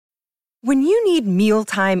When you need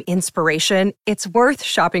mealtime inspiration, it's worth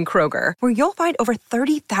shopping Kroger, where you'll find over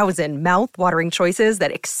 30,000 mouth-watering choices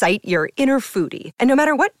that excite your inner foodie. And no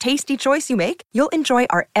matter what tasty choice you make, you'll enjoy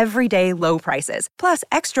our everyday low prices, plus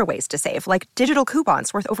extra ways to save, like digital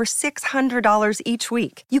coupons worth over $600 each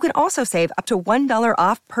week. You can also save up to $1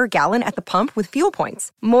 off per gallon at the pump with fuel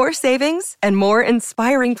points. More savings and more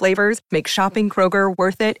inspiring flavors make shopping Kroger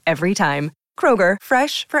worth it every time. Kroger,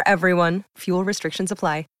 fresh for everyone. Fuel restrictions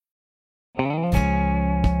apply.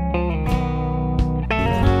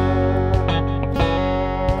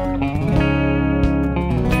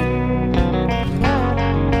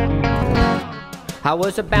 I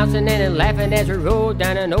was a bouncing and laughing as we rode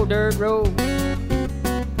down an old dirt road.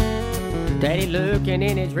 Daddy looking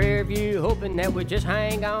in his rear view, hoping that we'd just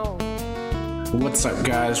hang on. What's up,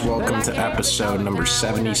 guys? Welcome to episode number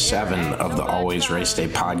 77 of the Always Race Day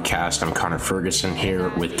podcast. I'm Connor Ferguson here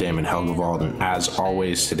with Damon Helgevald, and as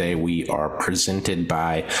always, today we are presented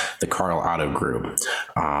by the Carl Auto Group.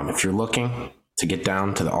 If you're looking to get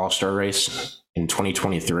down to the All-Star race in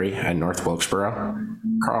 2023 at North Wilkesboro,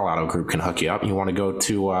 Carl Auto Group can hook you up. You want to go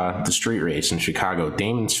to the street race in Chicago,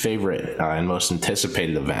 Damon's favorite and most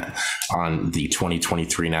anticipated event on the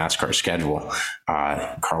 2023 NASCAR schedule.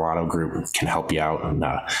 Carl Auto Group can help you out and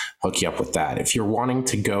hook you up with that. If you're wanting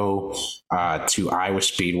to go to Iowa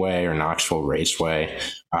Speedway or Knoxville Raceway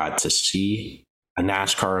to see a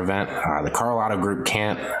NASCAR event, the Carl Auto Group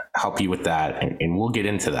can't help you with that, and we'll get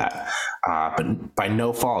into that. But by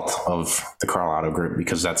no fault of the Carl Auto Group,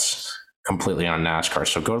 because that's completely on NASCAR.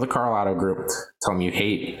 So go to the Carl Auto Group, tell them you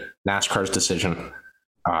hate NASCAR's decision.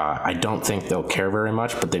 I don't think they'll care very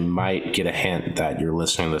much, but they might get a hint that you're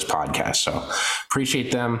listening to this podcast. So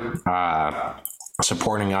appreciate them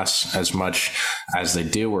supporting us as much as they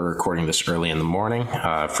do. We're recording this early in the morning.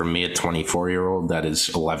 For me, a 24-year-old, that is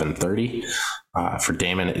 11:30. For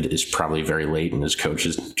Damon, it is probably very late in his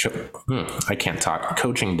coaching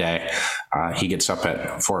day. He gets up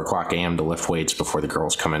at 4 o'clock a.m. to lift weights before the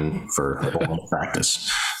girls come in for bowling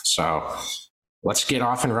practice. So let's get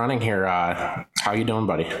off and running here. How you doing,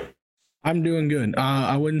 buddy? I'm doing good.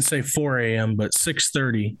 I wouldn't say 4 a.m., but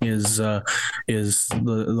 6:30 is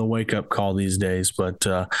the wake up call these days. But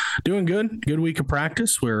doing good. Good week of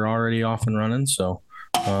practice. We're already off and running. So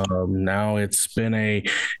now it's been a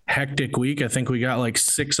hectic week. I think we got like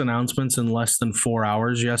 6 announcements in less than 4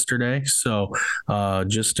 hours yesterday. So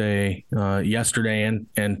just yesterday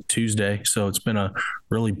and Tuesday. So it's been a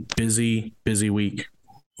really busy week.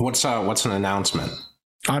 What's an announcement?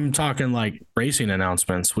 I'm talking like racing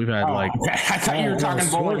announcements. We've had okay. I thought you were talking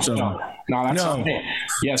bowling. No, that's not it.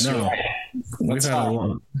 Yes, no. You're right. We've had a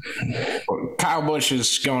lot. Kyle Busch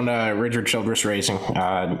is going to Richard Childress Racing.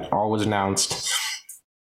 All was announced.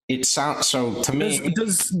 It sounds so to me.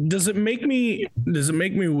 Does it make me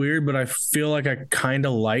weird? But I feel like I kind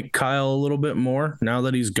of like Kyle a little bit more now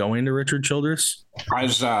that he's going to Richard Childress. I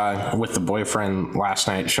was with the boyfriend last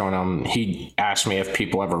night showing him. He asked me if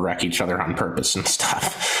people ever wreck each other on purpose and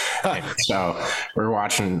stuff. So we were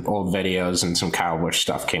watching old videos and some Kyle Busch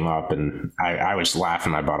stuff came up, and I was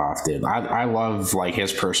laughing my butt off, dude. I love like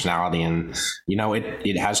his personality, and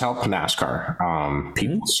it has helped NASCAR.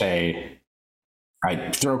 People say.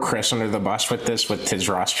 I throw Chris under the bus with his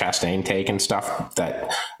Ross Chastain take and stuff,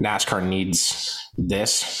 that NASCAR needs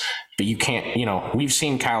this, but you can't, we've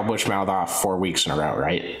seen Kyle Busch mouth off 4 weeks in a row,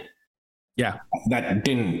 right? Yeah. That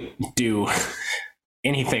didn't do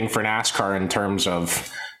anything for NASCAR in terms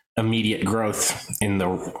of immediate growth in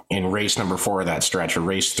race number 4 of that stretch, or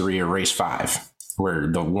race 3 or race 5, where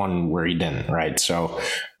the one where he didn't, right? So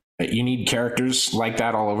you need characters like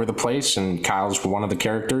that all over the place, and Kyle's one of the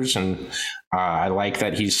characters, and I like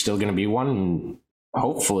that he's still going to be one, and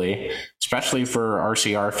hopefully, especially for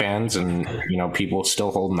RCR fans and people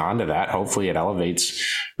still holding on to that, hopefully it elevates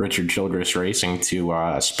Richard Childress Racing to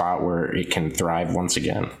a spot where it can thrive once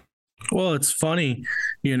again. Well, it's funny,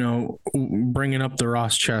 bringing up the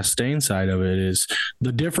Ross Chastain side of it is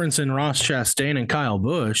the difference in Ross Chastain and Kyle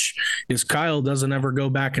Busch is Kyle doesn't ever go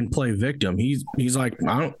back and play victim. He's like,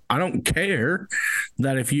 I don't care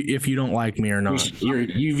that if you don't like me or not.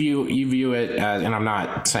 You view it as, and I'm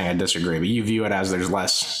not saying I disagree, but you view it as there's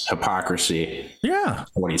less hypocrisy. Yeah.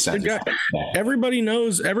 What he said. Everybody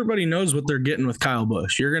knows what they're getting with Kyle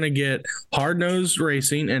Busch. You're going to get hard-nosed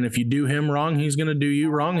racing, and if you do him wrong, he's going to do you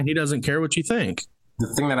wrong, and he doesn't care what you think. The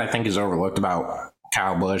thing that I think is overlooked about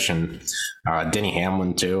Kyle Busch and Denny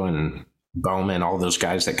Hamlin too, and Bowman, all those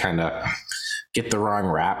guys that kind of get the wrong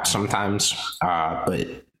rap sometimes.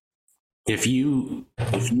 But if you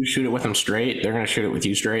shoot it with them straight, they're going to shoot it with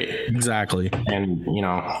you straight. Exactly. And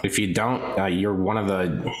if you don't, you're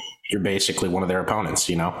basically one of their opponents.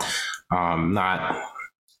 Not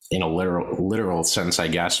in a literal sense, I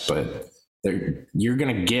guess, but you're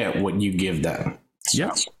going to get what you give them. So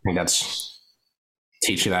Yes. I think that's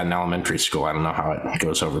teach you that in elementary school. I don't know how it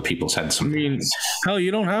goes over people's heads I mean, sometimes. hell,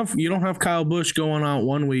 you don't have Kyle Busch going out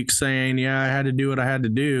one week saying, "Yeah, I had to do what I had to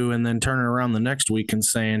do," and then turning around the next week and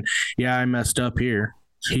saying, "Yeah, I messed up here."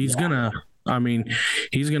 He's gonna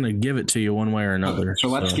give it to you one way or another. So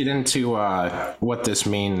let's get into what this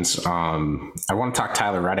means. I want to talk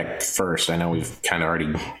Tyler Reddick first. I know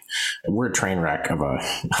we're a train wreck of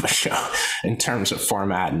a show in terms of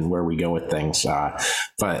format and where we go with things.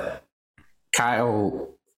 But Kyle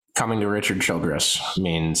coming to Richard Childress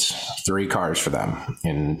means 3 cars for them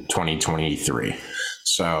in 2023.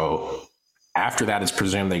 So after that, it's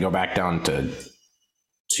presumed they go back down to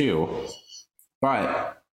 2.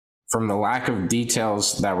 But from the lack of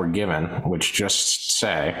details that were given, which just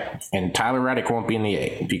say, and Tyler Reddick won't be in the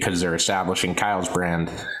 8 because they're establishing Kyle's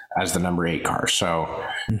brand as the number 8 car. So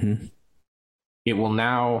it will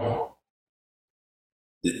now...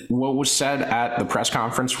 What was said at the press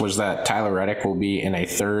conference was that Tyler Reddick will be in a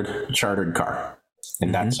 3rd chartered car.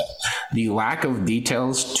 And that's it. The lack of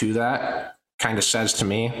details to that kind of says to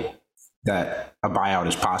me that a buyout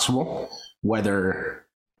is possible. Whether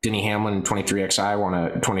Denny Hamlin 23XI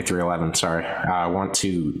want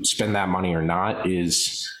to spend that money or not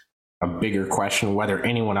is a bigger question. Whether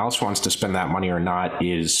anyone else wants to spend that money or not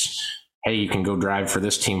is, hey, you can go drive for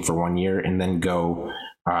this team for 1 year and then go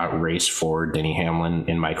race for Denny Hamlin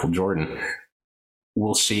and Michael Jordan.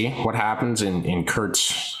 We'll see what happens in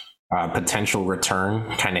Kurt's potential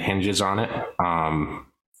return kind of hinges on it.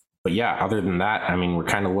 But yeah, other than that, I mean, we're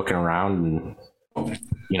kind of looking around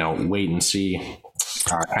and, wait and see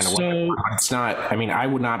kind of what it's not. I mean, I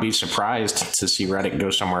would not be surprised to see Reddick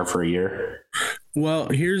go somewhere for a year. Well,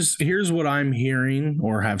 here's what I'm hearing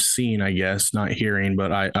or have seen, I guess, not hearing,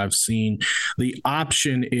 but I've seen. The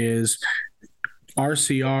option is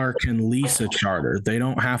RCR can lease a charter. They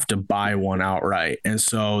don't have to buy one outright. And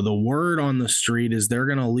so the word on the street is they're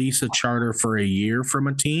going to lease a charter for a year from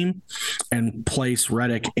a team and place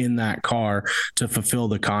Reddick in that car to fulfill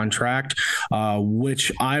the contract,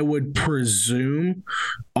 which I would presume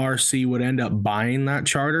RC would end up buying that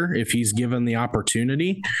charter if he's given the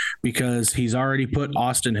opportunity, because he's already put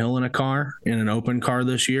Austin Hill in an open car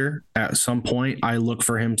this year. At some point, I look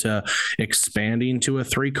for him to expanding to a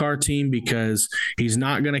 3-car team, because he's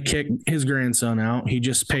not going to kick his grandson out. He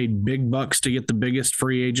just paid big bucks to get the biggest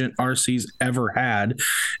free agent RC's ever had.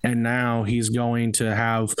 And now he's going to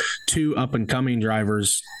have 2 up and coming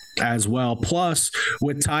drivers as well. Plus,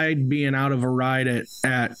 with Tide being out of a ride at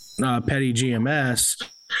Petty GMS,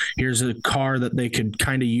 here's a car that they could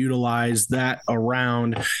kind of utilize that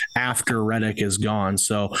around after Reddick is gone.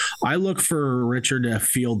 So I look for Richard to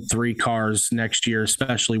field 3 cars next year,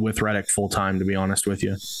 especially with Reddick full time, to be honest with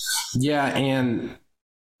you. Yeah. And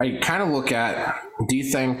I kind of look at, do you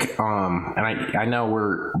think, and I know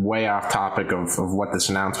we're way off topic of what this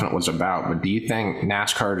announcement was about, but do you think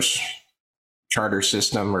NASCAR's charter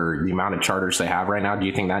system, or the amount of charters they have right now, do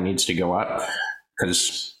you think that needs to go up?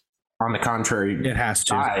 Because on the contrary, it has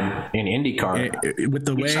to. In IndyCar, with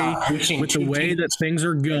the way that things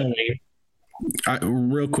are going.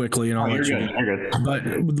 Real quickly, and I'll let you. But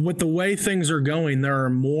with the way things are going, there are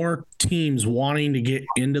more teams wanting to get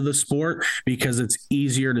into the sport because it's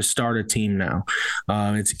easier to start a team now.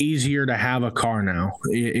 It's easier to have a car now.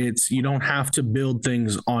 You don't have to build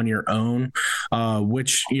things on your own,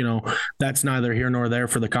 which that's neither here nor there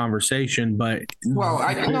for the conversation. But no.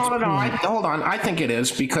 Hold on. I think it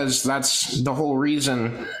is, because that's the whole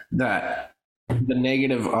reason that. The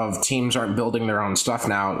negative of teams aren't building their own stuff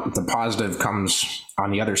now. The positive comes on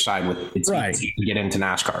the other side with it's easy to get into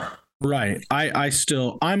NASCAR. Right.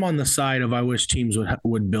 I'm on the side of I wish teams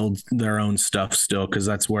would build their own stuff still, because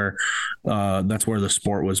that's where the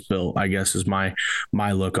sport was built, I guess, is my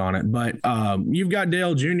look on it. But you've got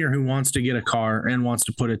Dale Jr. who wants to get a car and wants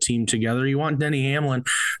to put a team together. You want Denny Hamlin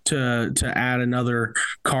to add another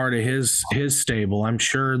car to his stable. I'm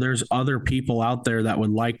sure there's other people out there that would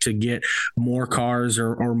like to get more cars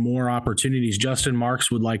or more opportunities. Justin Marks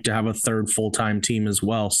would like to have a 3rd full-time team as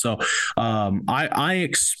well. So I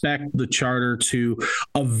expect the charter to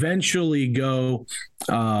eventually go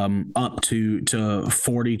up to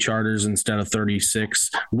 40 charters instead of 36.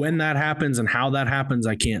 When that happens and how that happens,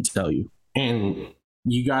 I can't tell you. And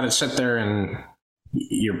you got to sit there, and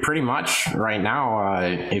you're pretty much right now,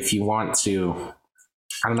 if you want to,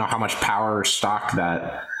 I don't know how much power or stock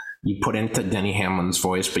that you put into Denny Hamlin's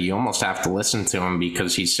voice, but you almost have to listen to him,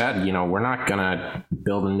 because he said, we're not going to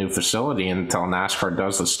build a new facility until NASCAR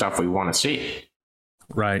does the stuff we want to see.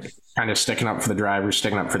 Right. kind of sticking up for the drivers,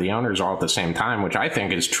 sticking up for the owners all at the same time, which I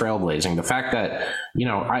think is trailblazing. The fact that,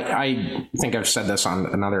 I think I've said this on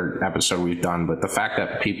another episode we've done, but the fact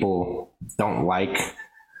that people don't like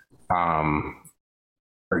or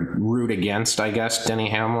root against, I guess, Denny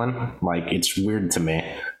Hamlin, like, it's weird to me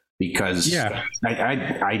because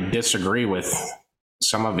I disagree with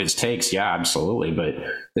some of his takes. Yeah, absolutely. But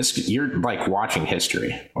you're like watching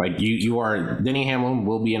history. Like Denny Hamlin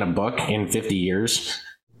will be in a book in 50 years.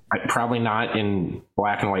 Probably not in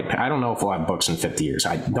black and white. I don't know if we'll have books in 50 years.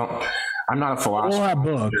 I'm not a philosopher. We'll have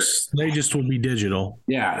books. They just will be digital.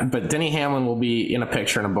 Yeah, but Denny Hamlin will be in a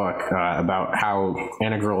picture in a book about how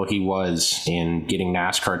integral he was in getting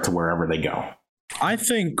NASCAR to wherever they go. I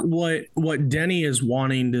think what Denny is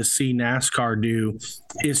wanting to see NASCAR do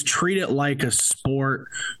is treat it like a sport,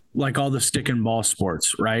 like all the stick and ball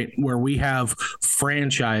sports, right? Where we have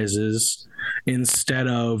franchises instead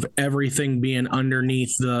of everything being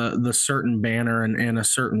underneath the certain banner and in a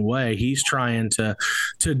certain way. He's trying to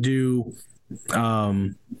do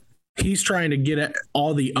he's trying to get at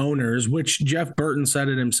all the owners, which Jeff Burton said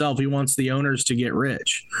it himself. He wants the owners to get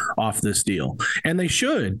rich off this deal. And they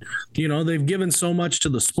should. They've given so much to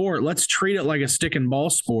the sport. Let's treat it like a stick and ball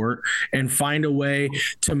sport and find a way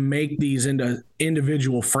to make these into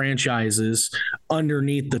individual franchises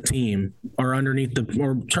underneath the team or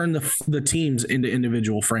turn the teams into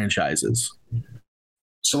individual franchises.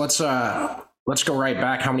 So let's go right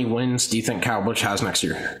back. How many wins do you think Kyle Busch has next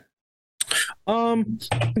year?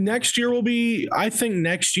 Next year will be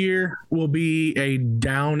a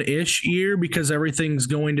down-ish year because everything's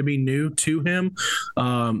going to be new to him.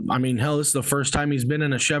 Hell, this is the first time he's been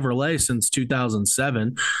in a Chevrolet since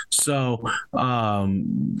 2007. So,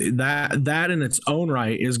 that in its own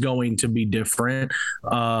right is going to be different.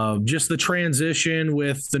 Just the transition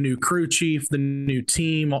with the new crew chief, the new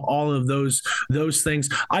team, all of those things.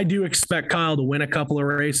 I do expect Kyle to win a couple of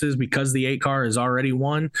races because the 8 car has already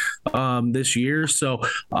won, this year. So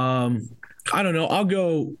I don't know. I'll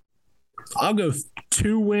go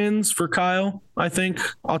 2 wins for Kyle. I think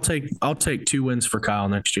I'll take 2 wins for Kyle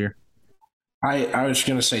next year. I was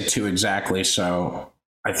going to say 2 exactly. So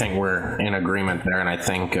I think we're in agreement there. And I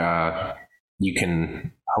think you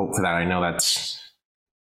can hope for that. I know that's,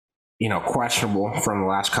 questionable from the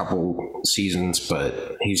last couple seasons,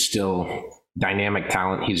 but he's still dynamic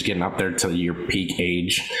talent. He's getting up there to your peak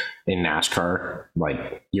age in NASCAR.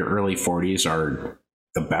 Like, your early 40s are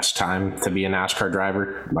the best time to be a NASCAR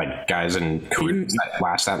driver. Like, guys in careers that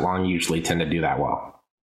last that long usually tend to do that well.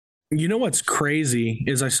 You know what's crazy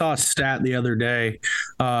is I saw a stat the other day,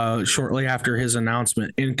 shortly after his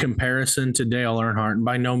announcement, in comparison to Dale Earnhardt. And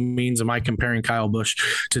by no means am I comparing Kyle Busch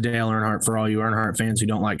to Dale Earnhardt for all you Earnhardt fans who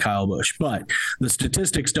don't like Kyle Busch. But the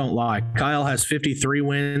statistics don't lie. Kyle has 53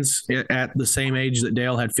 wins at the same age that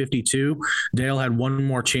Dale had 52. Dale had 1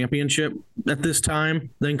 more championship at this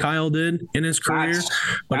time than Kyle did in his career.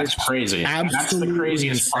 That's crazy. That's the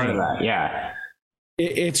craziest part of that. Yeah.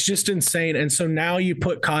 It's just insane. And so now you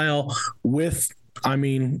put Kyle with,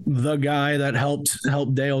 the guy that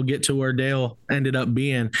helped Dale get to where Dale ended up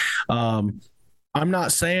being. I'm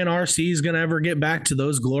not saying RC is going to ever get back to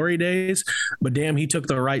those glory days, but damn, he took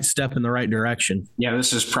the right step in the right direction. Yeah,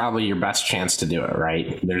 this is probably your best chance to do it,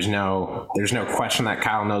 right? There's no question that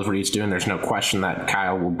Kyle knows what he's doing. There's no question that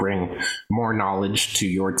Kyle will bring more knowledge to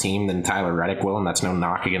your team than Tyler Reddick will, and that's no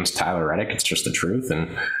knock against Tyler Reddick. It's just the truth.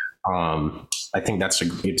 And I think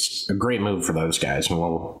it's a great move for those guys, and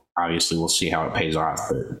we'll see how it pays off.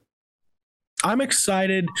 But I'm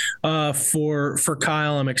excited for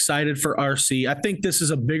Kyle. I'm excited for RC. I think this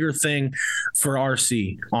is a bigger thing for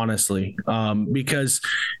RC, honestly, because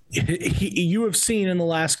you have seen in the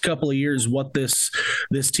last couple of years what this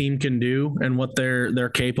team can do and what they're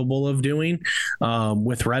capable of doing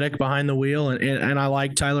with Reddick behind the wheel. And I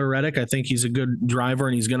like Tyler Reddick. I think he's a good driver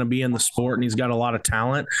and he's going to be in the sport and he's got a lot of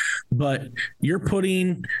talent. But you're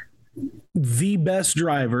putting the best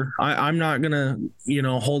driver. I'm not going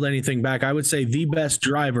to, hold anything back. I would say the best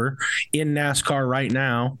driver in NASCAR right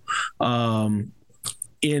now,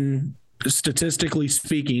 in statistically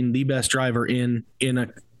speaking, the best driver in a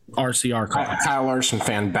RCR car. Kyle Larson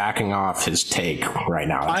fan backing off his take right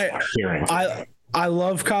now. I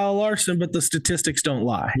love Kyle Larson, but the statistics don't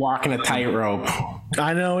lie. Walking a tightrope.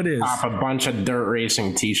 I know it is. Off a bunch of dirt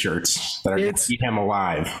racing T-shirts that are going to keep him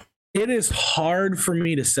alive. It is hard for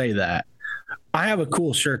me to say that. I have a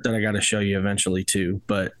cool shirt that I got to show you eventually too,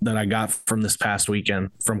 but that I got from this past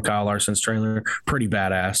weekend from Kyle Larson's trailer. Pretty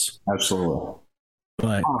badass. Absolutely.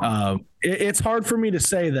 But it's hard for me to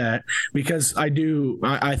say that because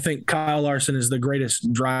I think Kyle Larson is the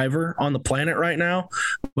greatest driver on the planet right now.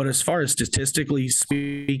 But as far as statistically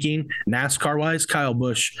speaking, NASCAR wise, Kyle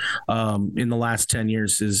Busch in the last 10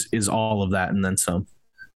 years is all of that and then some.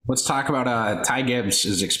 Let's talk about Ty Gibbs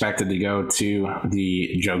is expected to go to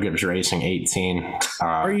the Joe Gibbs Racing 18.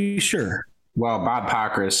 Are you sure? Well, Bob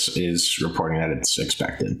Pockrass is reporting that it's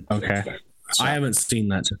expected. Okay. So, I haven't seen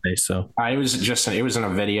that today, so it was in a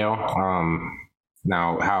video.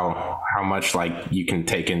 Now, how much like you can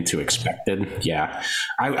take into expected? Yeah,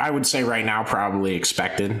 I would say right now probably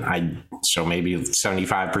expected. So maybe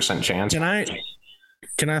 75% chance.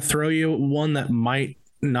 Can I throw you one that might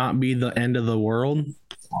not be the end of the world?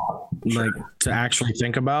 Like to actually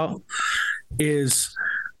think about is.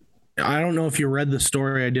 I don't know if you read the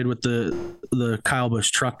story I did with the Kyle Busch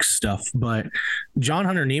truck stuff, but John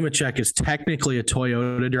Hunter Nemechek is technically a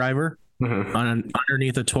Toyota driver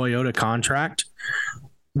underneath a Toyota contract.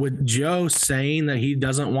 With Joe saying that he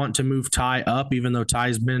doesn't want to move Ty up, even though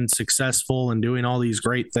Ty's been successful and doing all these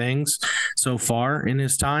great things so far in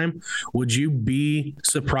his time, would you be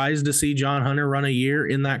surprised to see John Hunter run a year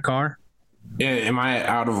in that car? Am I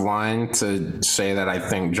out of line to say that I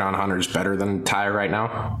think John Hunter's better than Ty right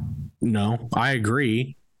now? No, I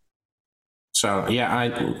agree. So,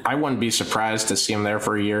 yeah, I wouldn't be surprised to see him there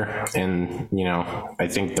for a year. And, I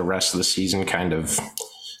think the rest of the season kind of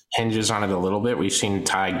hinges on it a little bit. We've seen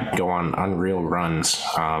Ty go on unreal runs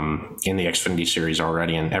in the Xfinity Series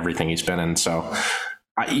already and everything he's been in. So,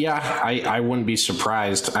 I wouldn't be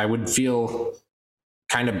surprised. I would feel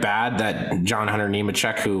kind of bad that John Hunter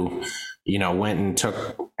Nemechek, who, went and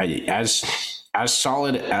took as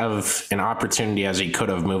solid of an opportunity as he could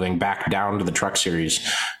have moving back down to the Truck Series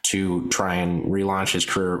to try and relaunch his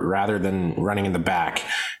career rather than running in the back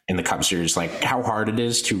in the Cup Series. Like how hard it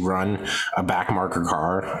is to run a back marker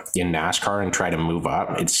car in NASCAR and try to move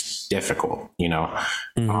up. It's difficult,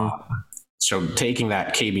 so taking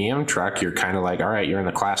that KBM truck, you're kind of like, all right, you're in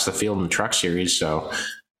the class of the field in the Truck Series. So,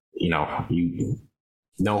 you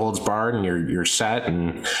no holds barred and you're set,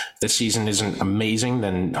 and if this season isn't amazing,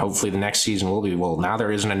 then hopefully the next season will be. Well, now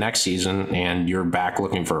there isn't a next season and you're back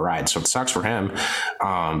looking for a ride. So it sucks for him.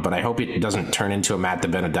 But I hope it doesn't turn into a Matt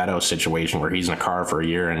DiBenedetto situation where he's in a car for a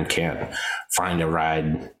year and can't find a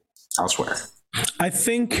ride elsewhere. I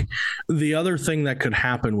think the other thing that could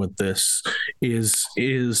happen with this is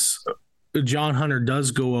John Hunter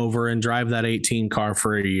does go over and drive that 18 car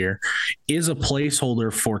for a year, is a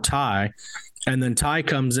placeholder for Ty. And then Ty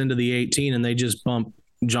comes into the 18 and they just bump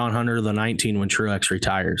John Hunter to the 19 when Truex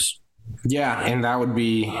retires. Yeah, and that would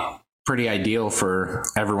be pretty ideal for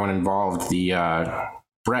everyone involved. The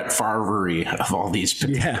Brett Favre of all these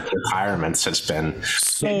retirements has been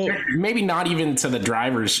so maybe not even to the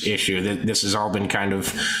driver's issue. This has all been kind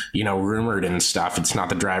of, rumored and stuff. It's not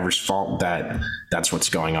the driver's fault that that's what's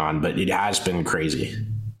going on, but it has been crazy.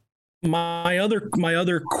 My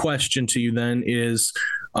other question to you then is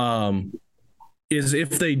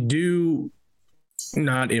if they do,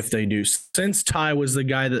 since Ty was the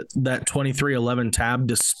guy that 2311 tab,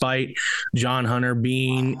 despite John Hunter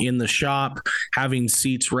being in the shop, having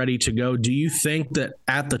seats ready to go, do you think that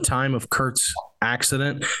at the time of Kurt's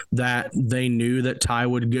accident that they knew that Ty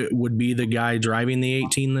would be the guy driving the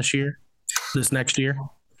 18 this next year?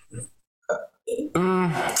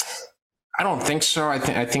 I don't think so. I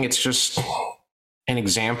think it's just an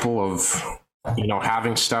example of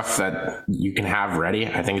having stuff that you can have ready.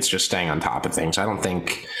 I think it's just staying on top of things. I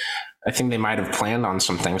think they might have planned on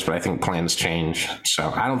some things, but I think plans change.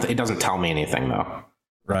 So it doesn't tell me anything though.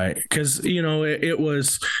 Right. Cause it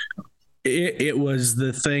was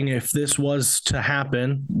the thing. If this was to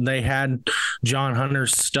happen, they had John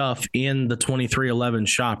Hunter's stuff in the 2311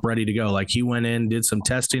 shop ready to go. Like he went in, did some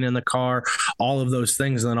testing in the car, all of those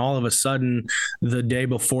things. And then all of a sudden, the day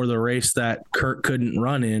before the race that Kurt couldn't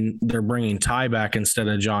run in, they're bringing Ty back instead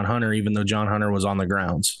of John Hunter, even though John Hunter was on the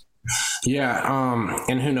grounds. Yeah.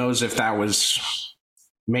 And who knows if that was,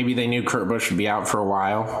 maybe they knew Kurt Busch would be out for a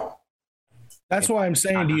while. That's why I'm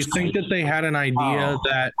saying, do you think that they had an idea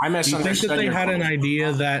that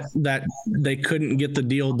that they couldn't get the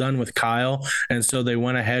deal done with Kyle, and so they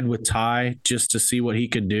went ahead with Ty just to see what he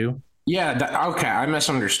could do? Yeah. Okay. I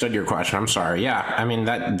misunderstood your question. I'm sorry. Yeah. I mean,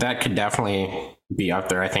 that could definitely be up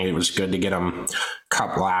there. I think it was good to get him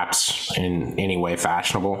Cup laps in any way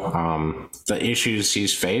fashionable. The issues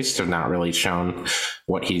he's faced have not really shown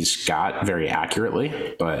what he's got very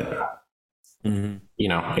accurately, but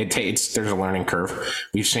there's a learning curve.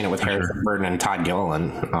 We've seen it with Harrison Burton and Todd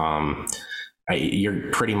Gilliland.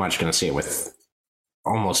 You're pretty much going to see it with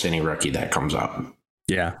almost any rookie that comes up.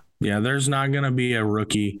 Yeah. There's not going to be a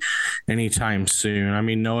rookie anytime soon. I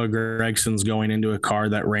mean, Noah Gregson's going into a car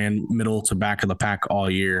that ran middle to back of the pack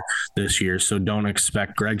all year this year, so don't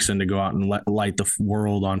expect Gregson to go out and light the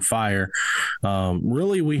world on fire.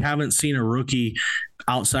 Really, we haven't seen a rookie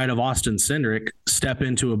outside of Austin Cindric step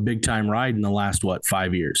into a big time ride in the last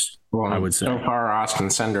 5 years. Well, I would say so far Austin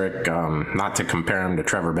Cindric, not to compare him to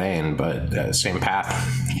Trevor Bain, but same path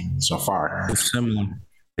so far. It's similar.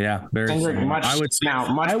 Yeah, very similar. I would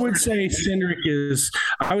say Cindric's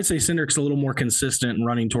a little more consistent and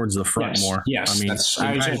running towards the front more. Yes,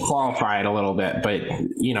 I would say qualify it a little bit, but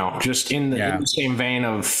just in the same vein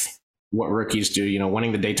of what rookies do,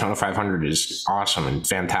 winning the Daytona 500 is awesome and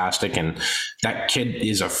fantastic. And that kid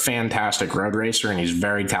is a fantastic road racer and he's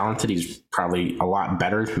very talented. He's probably a lot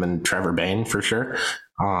better than Trevor Bain for sure.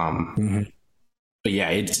 But yeah,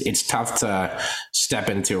 it's tough to step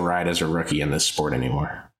into a ride as a rookie in this sport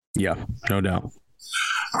anymore. Yeah, no doubt.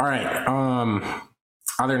 All right.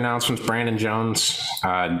 Other announcements, Brandon Jones,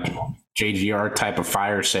 JGR type of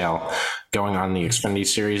fire sale going on the Xfinity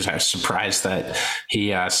Series. I was surprised that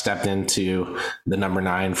he stepped into the number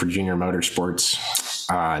 9 for Junior Motorsports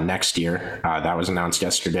next year. That was announced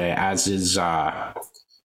yesterday, as is, what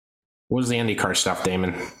was the IndyCar stuff,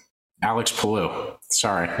 Damon? Alex Palou.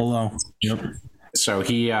 Sorry. Hello. Yep. So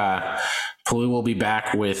Palou will be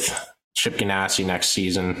back with Chip Ganassi next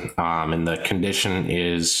season. And the condition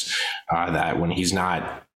is that when he's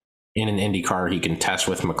not in an Indy car, he can test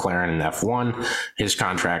with McLaren in F1. His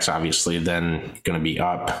contract's obviously then going to be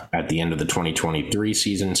up at the end of the 2023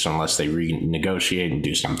 season. So unless they renegotiate and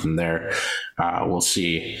do something there, we'll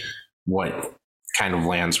see what kind of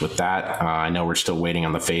lands with that. I know we're still waiting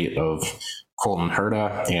on the fate of Colton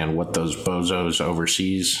Herta and what those bozos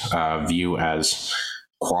overseas view as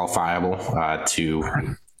qualifiable to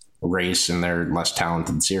race in their less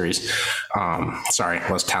talented series.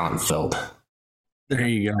 Less talent filled. There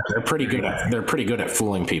you go. They're pretty good at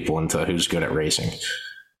fooling people into who's good at racing.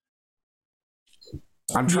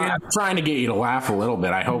 I'm trying to get you to laugh a little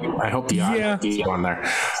bit. I hope the audience is on there.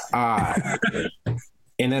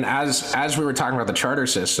 And then as we were talking about the charter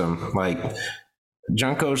system, like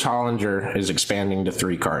Juncos Hollinger is expanding to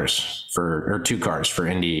 2 cars for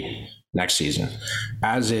Indy next season,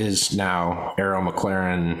 as is now Arrow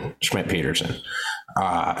McLaren Schmidt Peterson.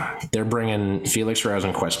 They're bringing Felix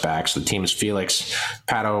Rosenquist back. So the team is Felix,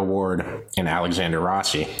 Pato O'Ward, and Alexander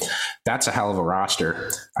Rossi. That's a hell of a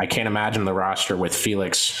roster. I can't imagine the roster with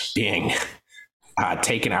Felix being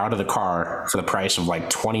taken out of the car for the price of like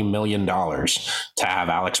 $20 million to have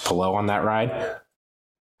Alex Palou on that ride.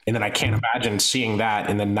 And then I can't imagine seeing that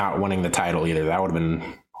and then not winning the title either. That would have been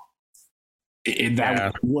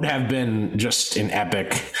would have been just an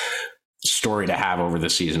epic story to have over the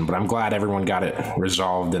season. But I'm glad everyone got it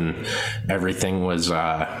resolved and everything was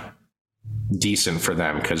decent for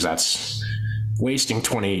them, because that's wasting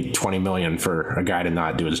 20 million for a guy to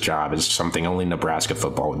not do his job is something only Nebraska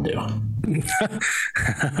football would do.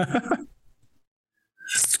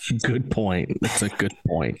 Good point. That's a good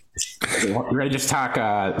point. Ready to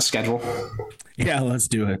talk schedule? Yeah, let's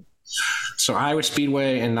do it. So Iowa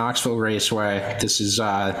Speedway and Knoxville Raceway. This is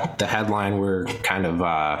the headline we're kind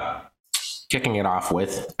of kicking it off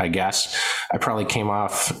with, I guess. I probably came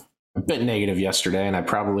off a bit negative yesterday, and I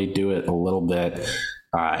probably do it a little bit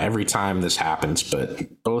every time this happens.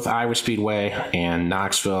 But both Iowa Speedway and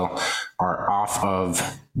Knoxville are off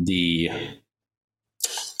of the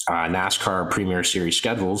NASCAR Premier Series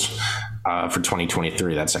schedules for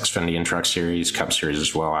 2023. That's Xfinity and Truck Series, Cup Series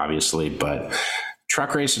as well, obviously. But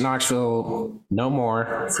truck race in Knoxville, no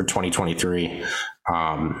more for 2023.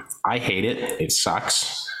 I hate it. It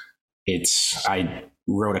sucks. I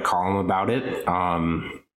wrote a column about it.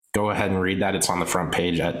 Go ahead and read that. It's on the front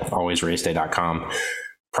page at alwaysraceday.com.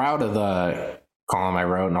 Proud of the column I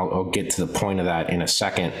wrote, and I'll get to the point of that in a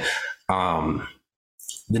second.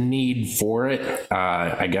 The need for it,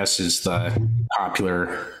 I guess, is the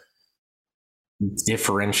popular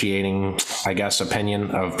differentiating, I guess, opinion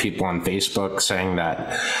of people on Facebook saying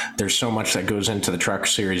that there's so much that goes into the Truck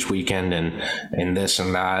Series weekend and this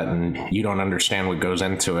and that, and you don't understand what goes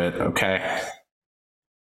into it. Okay.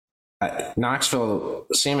 Knoxville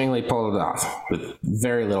seemingly pulled it off with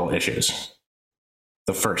very little issues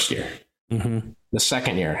the first year. Mm-hmm. The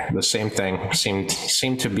second year, the same thing,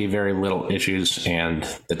 seemed to be very little issues, and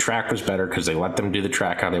the track was better because they let them do the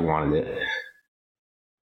track how they wanted it.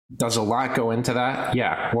 Does a lot go into that?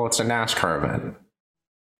 Yeah. Well, it's a NASCAR event.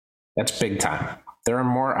 That's big time. There are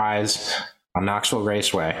more eyes on Knoxville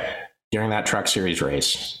Raceway during that Truck Series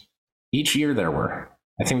race. Each year there were.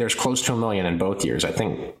 I think there's close to 1 million in both years. I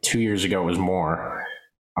think 2 years ago it was more.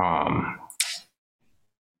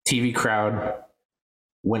 TV crowd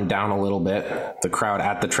went down a little bit. The crowd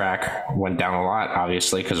at the track went down a lot,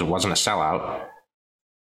 obviously, because it wasn't a sellout.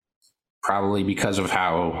 Probably because of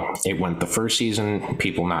how it went the first season,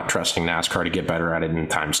 people not trusting NASCAR to get better at it in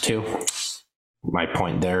times two. My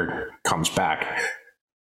point there comes back.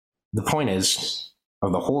 The point is,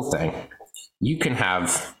 of the whole thing, you can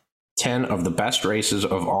have 10 of the best races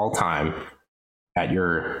of all time at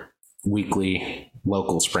your weekly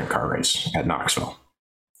local sprint car race at Knoxville.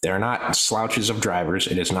 They're not slouches of drivers.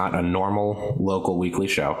 It is not a normal local weekly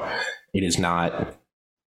show. It is not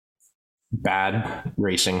bad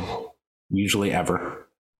racing, usually ever.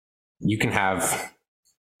 You can have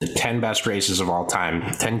the 10 best races of all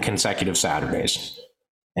time, 10 consecutive Saturdays.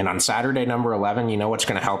 And on Saturday, number 11, you know what's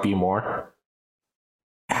going to help you more?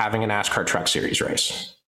 Having a NASCAR Truck Series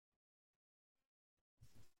race.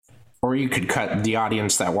 Or you could cut the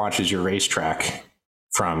audience that watches your racetrack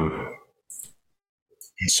from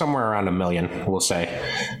somewhere around 1 million, we'll say,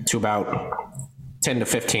 to about 10 to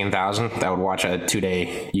 15,000 that would watch a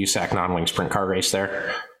 2-day USAC non-wing sprint car race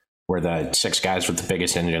there, where the 6 guys with the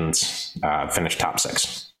biggest engines finish top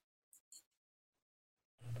 6.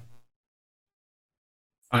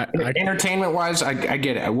 Entertainment wise, I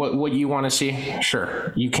get it. What you want to see,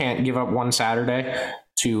 sure. You can't give up one Saturday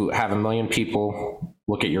to have 1 million people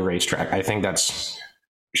look at your racetrack. I think that's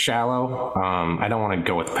shallow. I don't want to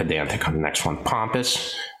go with pedantic on the next one.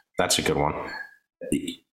 Pompous, that's a good one.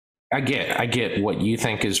 I get what you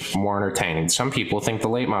think is more entertaining. Some people think the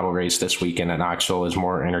late model race this weekend at Knoxville is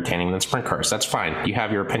more entertaining than sprint cars. That's fine. You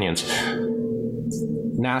have your opinions.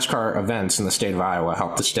 NASCAR events in the state of Iowa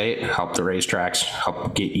help the state, help the racetracks,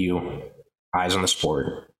 help get you eyes on the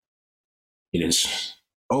sport. It is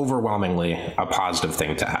overwhelmingly a positive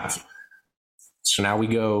thing to have. So now we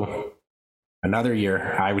go another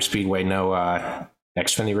year, Iowa Speedway, no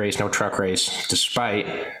Xfinity race, no truck race, despite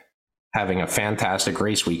having a fantastic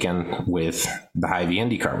race weekend with the Hy-Vee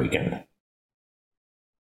IndyCar weekend.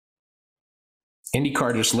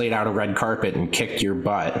 IndyCar just laid out a red carpet and kicked your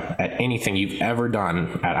butt at anything you've ever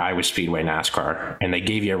done at Iowa Speedway NASCAR, and they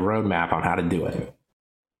gave you a roadmap on how to do it.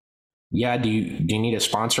 Yeah, do you need a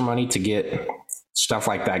sponsor money to get stuff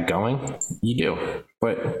like that going? You do.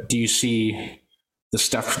 But do you see the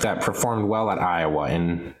stuff that performed well at Iowa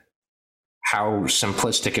and how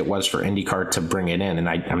simplistic it was for IndyCar to bring it in? And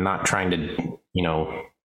I'm not trying to,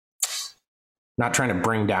 not trying to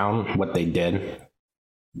bring down what they did.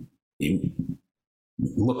 It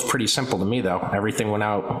looked pretty simple to me, though. Everything went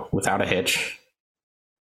out without a hitch.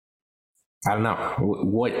 I don't know.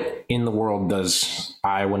 What in the world does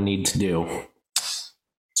Iowa need to do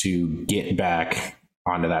to get back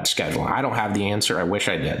onto that schedule? I don't have the answer. I wish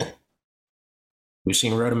I did. We've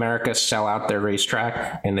seen Road America sell out their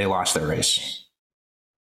racetrack and they lost their race.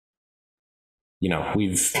 We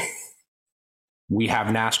have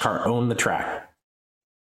NASCAR own the track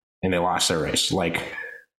and they lost their race. Like,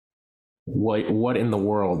 what in the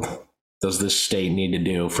world does this state need to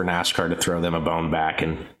do for NASCAR to throw them a bone back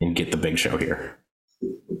and get the big show here?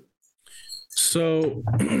 So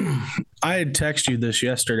I had texted you this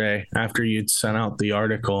yesterday after you'd sent out the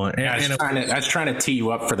article. And I was trying to tee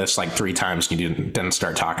you up for this like 3 times and you didn't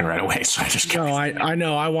start talking right away. So I just No, I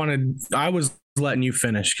know. I was letting you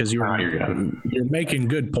finish because you're making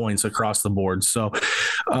good points across the board. So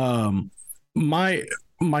my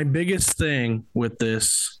biggest thing with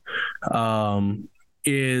this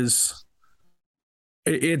is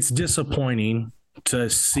it's disappointing to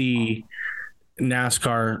see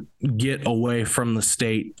NASCAR get away from the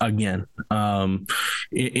state again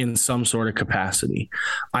in some sort of capacity.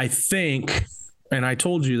 I think, and I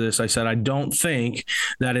told you this, I said, I don't think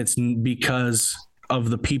that it's because of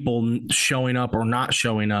the people showing up or not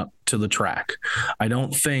showing up to the track. I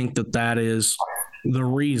don't think that is the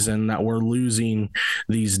reason that we're losing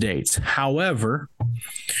these dates. However,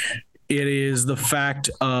 it is the fact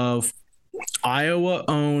of Iowa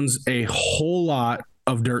owns a whole lot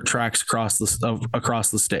of dirt tracks across the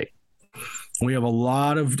state. We have a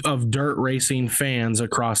lot of dirt racing fans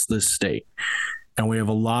across this state, and we have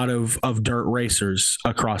a lot of dirt racers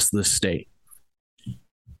across this state.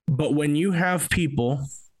 But when you have people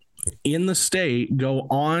in the state go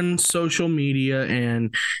on social media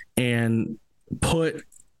and put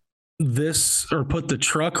the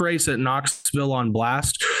truck race at Knoxville on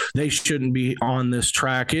blast, they shouldn't be on this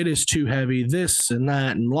track, it is too heavy, this and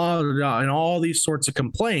that, and blah, blah, blah, and all these sorts of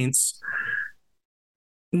complaints,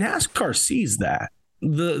 NASCAR sees that.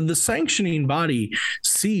 The sanctioning body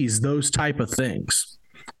sees those type of things.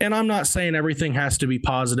 And I'm not saying everything has to be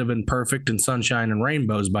positive and perfect and sunshine and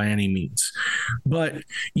rainbows by any means, but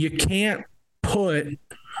you can't put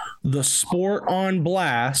the sport on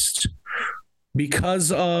blast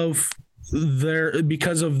because of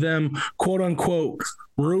them, quote unquote,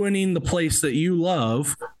 ruining the place that you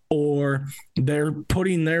love, or they're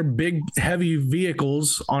putting their big heavy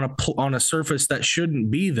vehicles on a surface that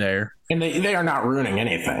shouldn't be there. And they are not ruining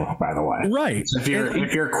anything, by the way. Right. If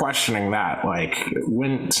you're questioning that, like,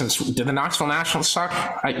 did the Knoxville Nationals suck?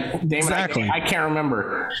 Damon, exactly. I can't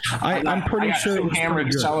remember. I'm pretty sure it was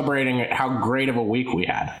hammered celebrating how great of a week we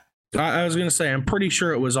had. I was going to say, I'm pretty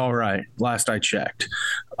sure it was all right last I checked.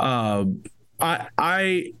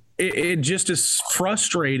 It just is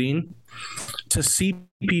frustrating to see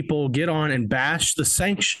people get on and bash the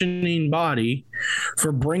sanctioning body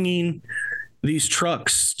for bringing these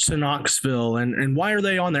trucks to Knoxville, and why are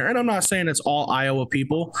they on there? And I'm not saying it's all Iowa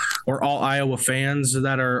people or all Iowa fans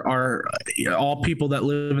that are all people that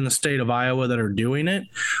live in the state of Iowa that are doing it,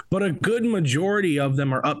 but a good majority of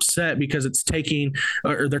them are upset because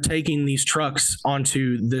they're taking these trucks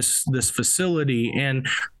onto this facility. And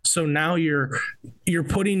so now you're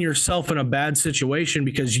putting yourself in a bad situation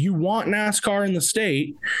because you want NASCAR in the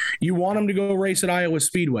state. You want them to go race at Iowa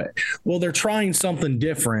Speedway. Well, they're trying something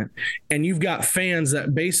different, and you've got fans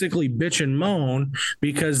that basically bitch and moan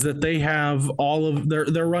because that they have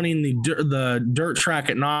they're running the dirt track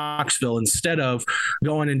at Knoxville instead of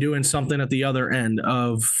going and doing something at the other end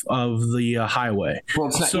of the highway. Well,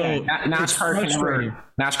 NASCAR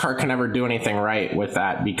can never do anything right with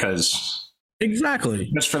that because.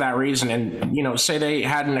 Exactly. Just for that reason. And, say they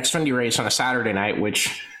had an Xfinity race on a Saturday night,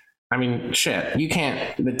 which, I mean, shit, you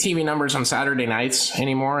can't, the TV numbers on Saturday nights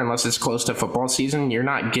anymore, unless it's close to football season, you're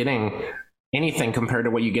not getting anything compared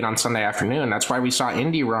to what you get on Sunday afternoon. That's why we saw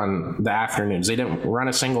Indy run the afternoons. They didn't run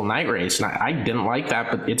a single night race. And I didn't like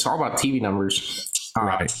that, but it's all about TV numbers.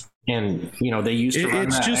 Right. And, they used to run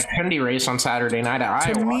that Xfinity race on Saturday night at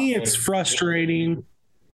Iowa. To me, it's frustrating.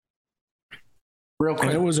 Real quick.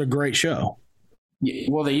 And it was a great show.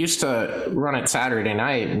 Well, they used to run it Saturday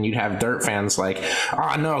night, and you'd have dirt fans like,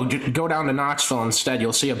 "Oh no, go down to Knoxville instead.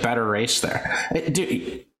 You'll see a better race there."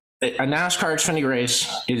 Dude, a NASCAR Xfinity race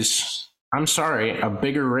is, I'm sorry, a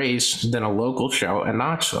bigger race than a local show at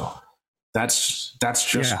Knoxville. That's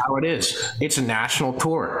just how it is. It's a national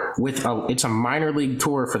tour it's a minor league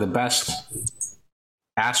tour for the best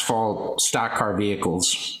asphalt stock car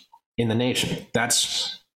vehicles in the nation.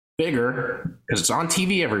 That's bigger because it's on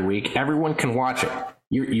TV every week. Everyone can watch it.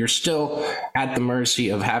 You're still at the mercy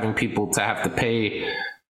of having people to have to pay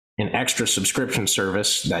an extra subscription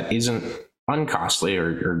service that isn't uncostly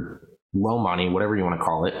or low money, whatever you want to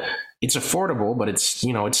call it. It's affordable, but it's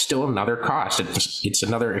still another cost. It's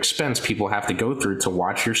another expense people have to go through to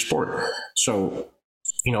watch your sport. So,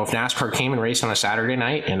 if NASCAR came and raced on a Saturday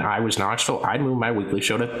night and I was Knoxville, I'd move my weekly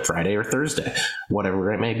show to Friday or Thursday,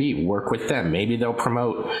 whatever it may be. Work with them. Maybe they'll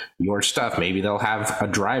promote your stuff. Maybe they'll have a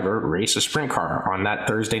driver race a sprint car on that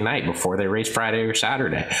Thursday night before they race Friday or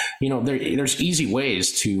Saturday. There's easy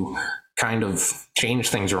ways to kind of change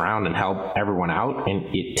things around and help everyone out. And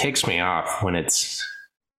it ticks me off when it's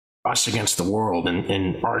us against the world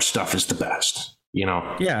and our stuff is the best.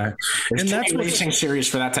 Yeah. There's too many racing series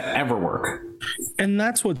for that to ever work. And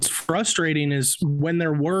that's what's frustrating is when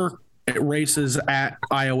there were races at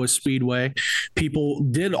Iowa Speedway, people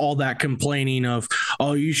did all that complaining of,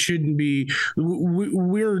 oh, you shouldn't be,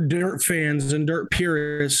 we're dirt fans and dirt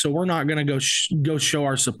purists, so we're not going to go show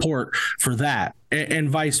our support for that. And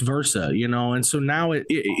vice versa, and so now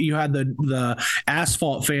you had the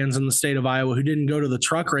asphalt fans in the state of Iowa who didn't go to the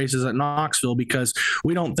truck races at Knoxville because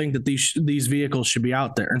we don't think that these vehicles should be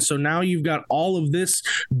out there. And so now you've got all of this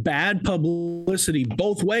bad publicity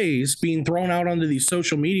both ways being thrown out onto these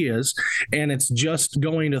social medias, and it's just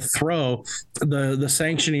going to throw the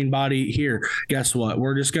sanctioning body here. Guess what?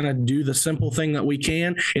 We're just going to do the simple thing that we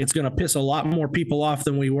can. It's going to piss a lot more people off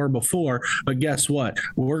than we were before, but guess what?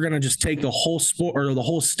 We're going to just take the whole sport or the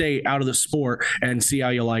whole state out of the sport and see how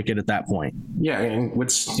you like it at that point. Yeah, and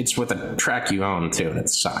it's with a track you own too, and it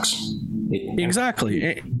sucks.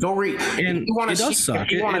 Exactly. Go read. And it does suck.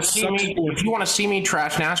 If you want to see me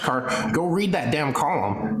trash NASCAR, go read that damn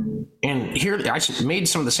column. And here, I made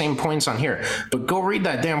some of the same points on here, but go read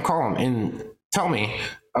that damn column and tell me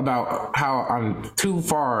about how I'm too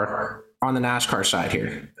far on the NASCAR side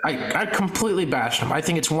here. I completely bashed them. I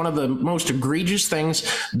think it's one of the most egregious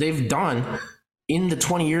things they've done in the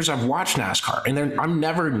 20 years I've watched NASCAR, and I'm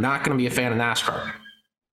never not going to be a fan of NASCAR.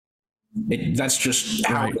 That's just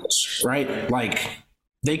how it is, right? Like,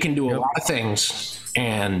 they can do a lot of things,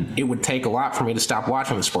 and it would take a lot for me to stop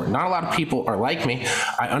watching the sport. Not a lot of people are like me.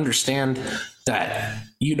 I understand that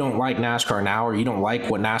you don't like NASCAR now, or you don't like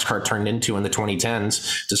what NASCAR turned into in the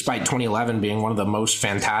 2010s, despite 2011 being one of the most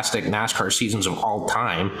fantastic NASCAR seasons of all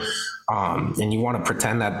time. And you want to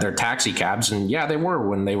pretend that they're taxi cabs, and yeah, they were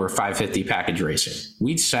when they were 550 package racing.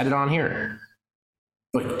 We'd said it on here.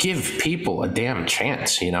 But give people a damn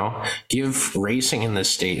chance, give racing in this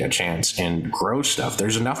state a chance and grow stuff.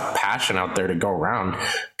 There's enough passion out there to go around.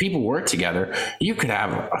 People work together. You could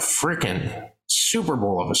have a freaking Super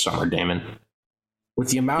Bowl of a summer, Damon. With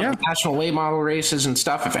the amount of national late model races and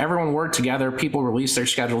stuff, if everyone worked together, people release their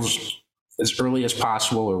schedules as early as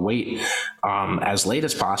possible or wait as late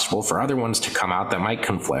as possible for other ones to come out that might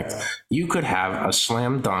conflict, you could have a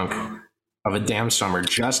slam dunk of a damn summer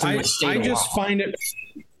just in the state of Washington.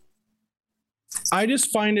 I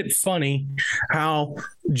just find it funny how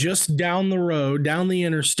just down the road, down the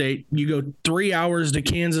interstate, you go 3 hours to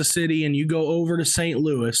Kansas City and you go over to St.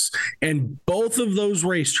 Louis, and both of those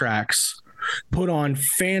racetracks put on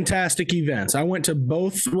fantastic events. I went to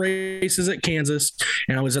both races at Kansas,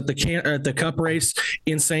 and I was at the Cup race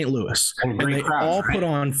in St. Louis, and they all put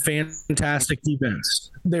on fantastic events.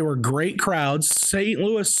 They were great crowds. St.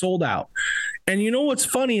 Louis sold out. And you know what's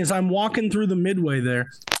funny is I'm walking through the midway there,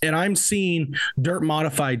 and I'm seeing dirt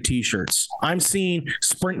modified t-shirts. I'm seeing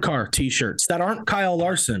sprint car t-shirts that aren't Kyle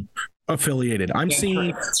Larson affiliated. I'm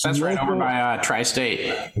seeing that's right over by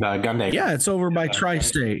Tri-State, the gun day. Yeah, it's over by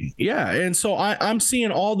Tri-State. Yeah, and so I'm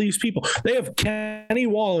seeing all these people. They have Kenny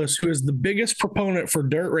Wallace, who is the biggest proponent for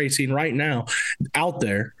dirt racing right now out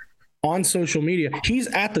there on social media. He's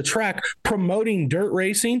at the track promoting dirt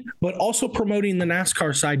racing, but also promoting the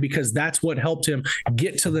NASCAR side, because that's what helped him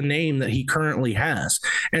get to the name that he currently has.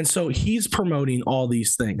 And so he's promoting all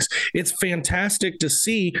these things. It's fantastic to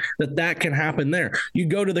see that can happen there. You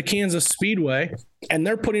go to the Kansas Speedway and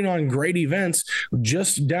they're putting on great events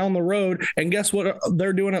just down the road. And guess what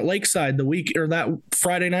they're doing at Lakeside the week or that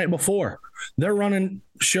Friday night before? They're running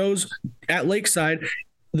shows at Lakeside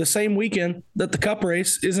the same weekend that the Cup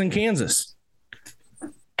race is in Kansas.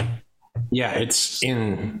 Yeah, it's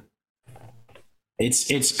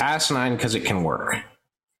asinine because it can work.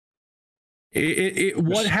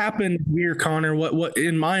 What happened here, Connor, what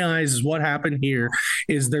in my eyes is what happened here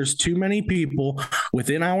is there's too many people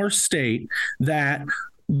within our state that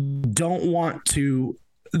don't want to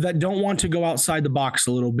go outside the box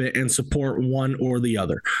a little bit and support one or the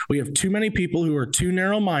other. We have too many people who are too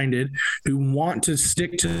narrow-minded, who want to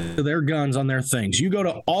stick to their guns on their things. You go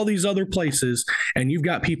to all these other places and you've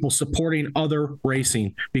got people supporting other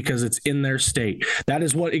racing because it's in their state. That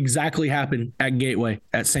is what exactly happened at Gateway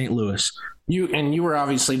at St. Louis. You were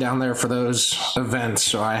obviously down there for those events,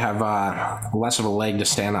 so I have less of a leg to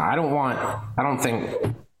stand on. I don't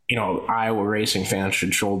think Iowa racing fans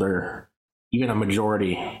should shoulder even a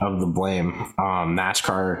majority of the blame.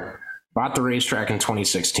 NASCAR bought the racetrack in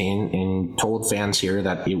 2016 and told fans here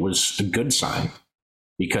that it was a good sign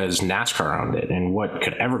because NASCAR owned it. And what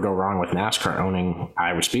could ever go wrong with NASCAR owning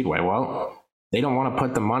Iowa Speedway? Well, they don't want to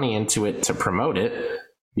put the money into it to promote it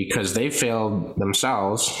because they failed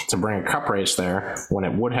themselves to bring a Cup race there when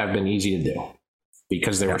it would have been easy to do,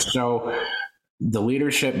 because they were the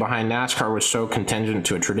leadership behind NASCAR was so contingent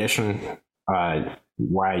to a tradition.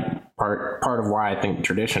 Why part of why I think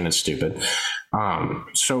tradition is stupid.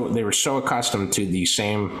 So they were so accustomed to the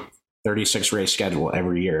same 36 race schedule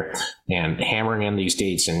every year and hammering in these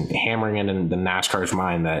dates and hammering in the NASCAR's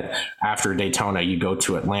mind that after Daytona you go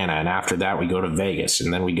to Atlanta, and after that we go to Vegas,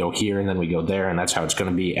 and then we go here and then we go there, and that's how it's going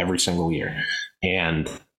to be every single year. And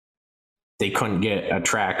they couldn't get a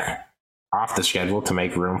track off the schedule to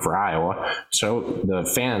make room for Iowa. So the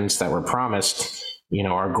fans that were promised,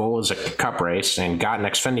 our goal is a Cup race, and got an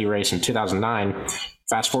Xfinity race in 2009.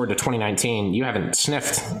 Fast forward to 2019, you haven't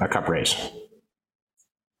sniffed a Cup race.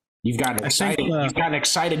 You've gotten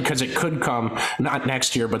excited because it could come not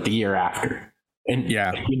next year, but the year after. And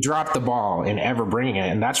you dropped the ball in ever bringing it.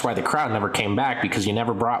 And that's why the crowd never came back, because you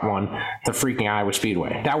never brought one to freaking Iowa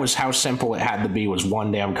Speedway. That was how simple it had to be, was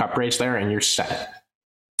one damn Cup race there and you're set.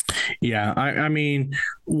 Yeah, I mean,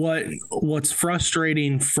 what's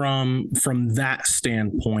frustrating from that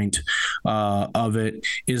standpoint of it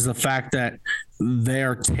is the fact that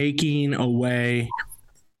they're taking away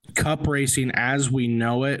Cup racing as we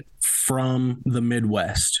know it from the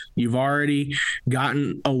Midwest. You've already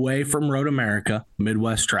gotten away from Road America,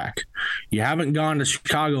 Midwest track. You haven't gone to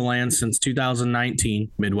Chicagoland since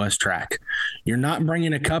 2019, Midwest track. You're not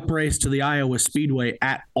bringing a Cup race to the Iowa Speedway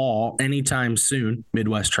at all anytime soon,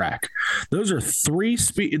 Midwest track. Those are three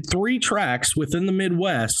tracks within the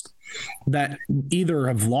Midwest that either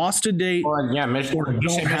have lost a date or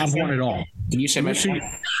don't have one at all. Did you say Michigan?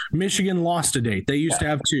 Michigan lost a date. They used to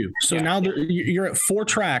have 2. So now you're at 4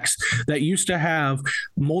 tracks that used to have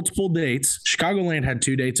multiple dates. Chicagoland had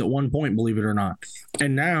 2 dates at one point, believe it or not.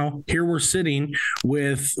 And now here we're sitting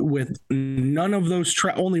with none of those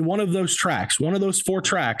only one of those tracks. One of those 4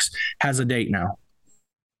 tracks has a date now.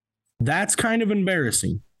 That's kind of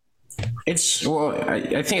embarrassing.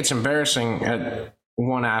 I think it's embarrassing at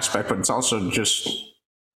one aspect, but it's also just,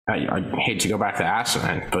 I hate to go back to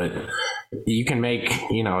accident, but you can make,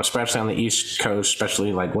 especially on the East Coast,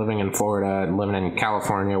 especially like living in Florida and living in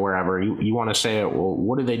California, wherever, you want to say, well,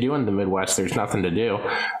 what do they do in the Midwest? There's nothing to do.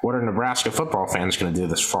 What are Nebraska football fans going to do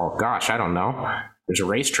this fall? Gosh, I don't know. There's a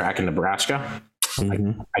racetrack in Nebraska.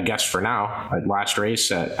 Mm-hmm. I guess for now, last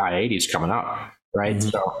race at I-80 is coming up, right? Mm-hmm.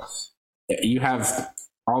 So you have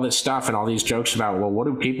all this stuff and all these jokes about, well, what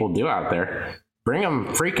do people do out there? Bring them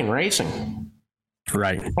freaking racing.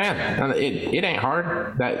 Right. Man, it ain't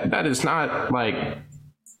hard. That is not like,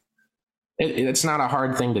 it's not a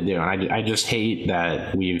hard thing to do. And I just hate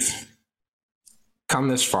that we've come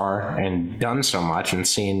this far and done so much and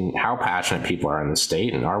seen how passionate people are in the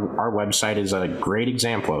state. And our website is a great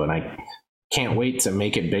example of it. And I can't wait to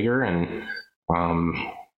make it bigger. And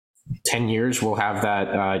 10 years, we'll have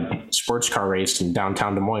that sports car race in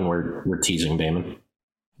downtown Des Moines we're teasing, Damon.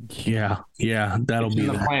 Yeah, that'll be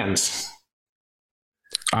the plans.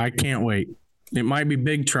 I can't wait. It might be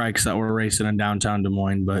big trikes that we're racing in downtown Des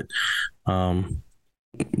Moines, but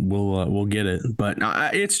we'll get it. But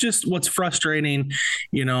it's just what's frustrating.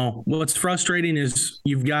 What's frustrating is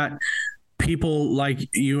you've got people like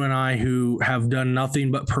you and I who have done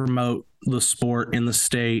nothing but promote the sport in the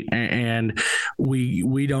state, and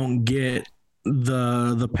we don't get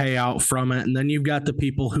the payout from it. And then you've got the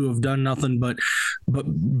people who have done nothing but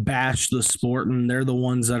bash the sport, and they're the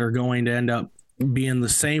ones that are going to end up being the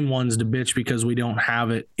same ones to bitch because we don't have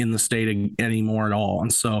it in the state anymore at all.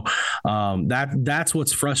 And so that's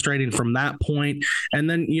what's frustrating from that point. And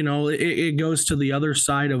then, it goes to the other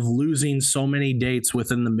side of losing so many dates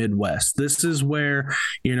within the Midwest. This is where,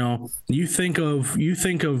 you think of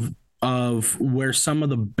where some of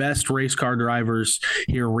the best race car drivers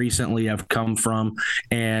here recently have come from,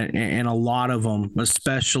 and a lot of them,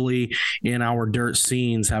 especially in our dirt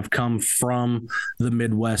scenes, have come from the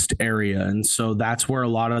Midwest area. And so that's where a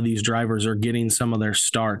lot of these drivers are getting some of their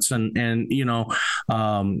starts. And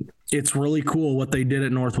it's really cool what they did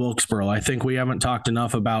at North Wilkesboro. I think we haven't talked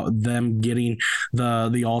enough about them getting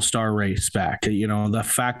the all-star race back. The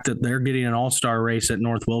fact that they're getting an all-star race at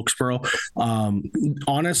North Wilkesboro,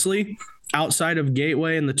 honestly, outside of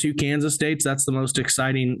Gateway and the 2 Kansas dates, that's the most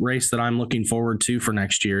exciting race that I'm looking forward to for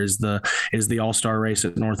next year is the all-star race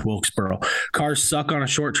at North Wilkesboro. Cars suck on a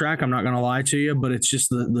short track, I'm not going to lie to you, but it's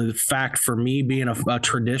just the fact for me being a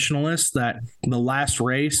traditionalist that the last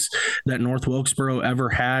race that North Wilkesboro ever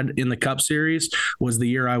had in the Cup Series was the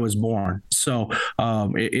year I was born. So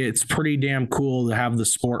it's pretty damn cool to have the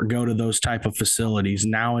sport go to those type of facilities.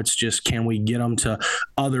 Now it's just, can we get them to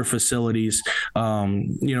other facilities?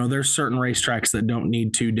 There's certain racetracks that don't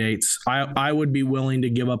need 2 dates. I would be willing to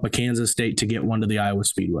give up a Kansas date to get one to the Iowa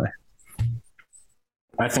Speedway.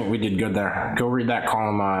 I think we did good there. Go read that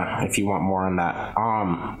column if you want more on that.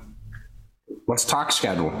 Let's talk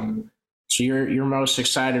schedule. So you're most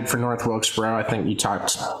excited for North Wilkesboro. I think you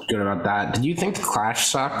talked good about that. Did you think the Clash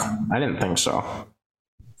sucked? I didn't think so.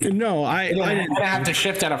 No, I didn't have to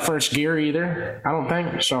shift out of first gear either. I don't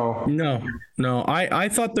think so. No. I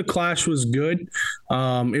thought the Clash was good.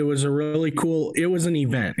 It was it was an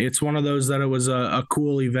event. It's one of those that it was a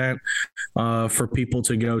cool event for people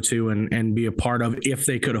to go to and be a part of if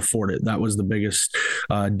they could afford it. That was the biggest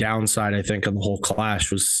downside, I think, of the whole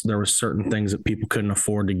Clash was there were certain things that people couldn't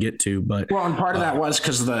afford to get to. But and part of that was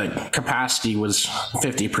because the capacity was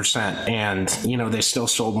 50%, and they still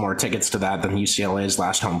sold more tickets to that than UCLA's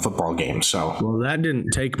last home football game. So that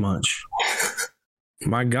didn't take much.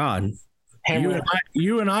 My God.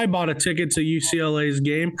 You and I bought a ticket to UCLA's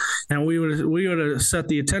game, and we would have set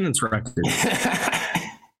the attendance record.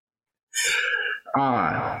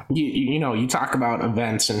 You talk about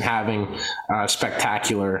events and having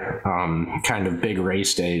spectacular kind of big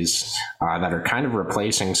race days that are kind of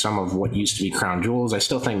replacing some of what used to be crown jewels. I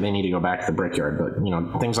still think they need to go back to the Brickyard,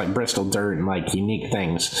 but things like Bristol Dirt and like unique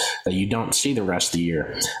things that you don't see the rest of the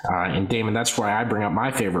year. And Damon, that's why I bring up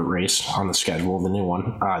my favorite race on the schedule, the new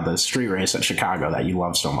one, the street race at Chicago that you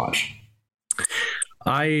love so much.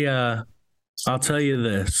 I'll tell you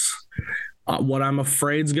this. What I'm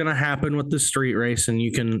afraid is going to happen with the street race, and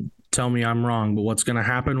you can tell me I'm wrong, but what's going to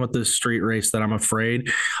happen with this street race that I'm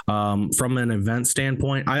afraid from an event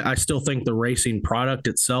standpoint. I still think the racing product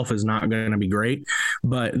itself is not going to be great,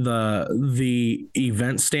 but the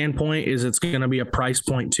event standpoint is it's going to be a price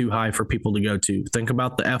point too high for people to go to. Think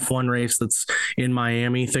about the F1 race that's in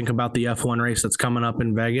Miami. Think about the F1 race that's coming up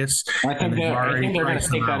in Vegas. I think they're going to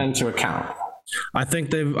take that into account. I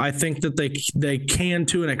think that they can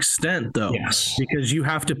to an extent though, yes, because you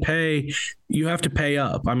have to pay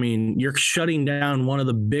up. I mean, you're shutting down one of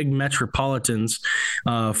the big metropolitans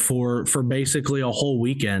for basically a whole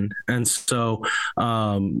weekend, and so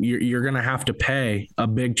you're going to have to pay a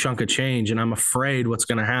big chunk of change. And I'm afraid what's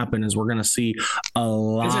going to happen is we're going to see a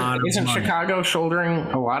lot. Isn't Chicago shouldering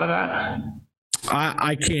a lot of that?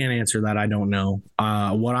 I can't answer that. I don't know.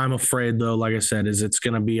 What I'm afraid, though, like I said, is it's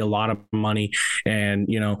going to be a lot of money. And,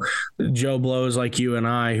 Joe Blows like you and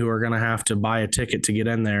I who are going to have to buy a ticket to get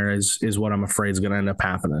in there is what I'm afraid is going to end up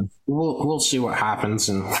happening. We'll see what happens,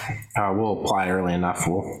 and we'll apply early enough.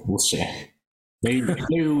 We'll see. Maybe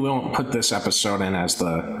we won't put this episode in as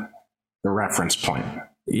the reference point.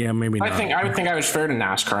 Yeah, maybe not. I would think I was fair to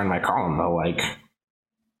NASCAR in my column, though.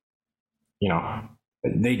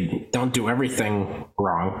 They don't do everything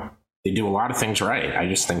wrong. They do a lot of things right. I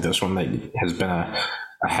just think this one has been a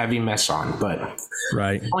heavy miss on. But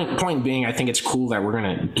right. Point being, I think it's cool that we're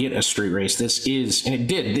going to get a street race. This is, and it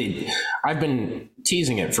did. I've been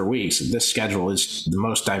teasing it for weeks. This schedule is the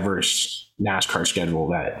most diverse NASCAR schedule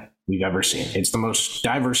that we've ever seen. It's the most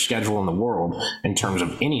diverse schedule in the world in terms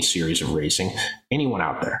of any series of racing, anyone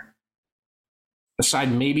out there.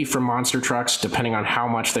 Aside maybe from monster trucks, depending on how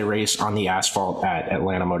much they race on the asphalt at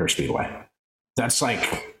Atlanta Motor Speedway. That's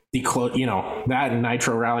like the that and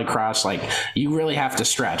Nitro Rallycross, you really have to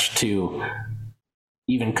stretch to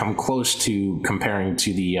even come close to comparing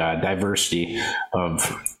to the diversity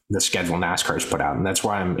of the schedule NASCAR's put out. And that's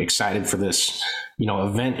why I'm excited for this,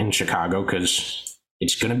 event in Chicago, because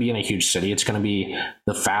it's going to be in a huge city. It's going to be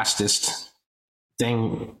the fastest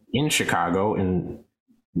thing in Chicago, and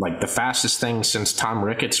the fastest thing since Tom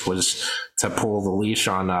Ricketts was to pull the leash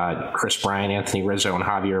on Chris Bryant, Anthony Rizzo, and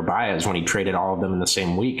Javier Baez when he traded all of them in the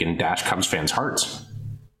same week and dashed Cubs fans' hearts.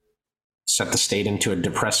 Set the state into a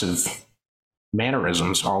depressive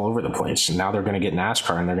mannerisms all over the place. And now they're going to get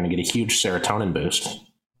NASCAR, and they're going to get a huge serotonin boost.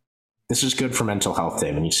 This is good for mental health,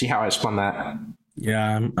 Dave. And you see how I spun that?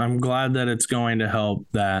 Yeah, I'm glad that it's going to help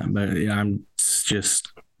that, but I'm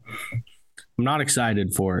not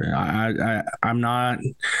excited for it. I'm not.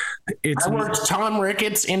 I worked Tom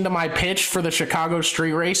Ricketts into my pitch for the Chicago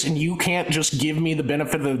street race, and you can't just give me the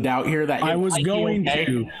benefit of the doubt here that I was going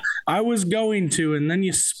to, and then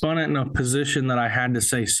you spun it in a position that I had to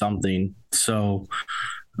say something. So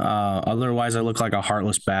otherwise, I look like a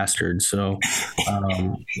heartless bastard. So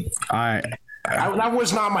that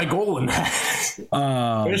was not my goal in that.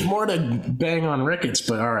 There's more to bang on Ricketts,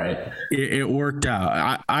 but all right. It worked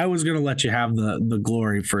out. I was going to let you have the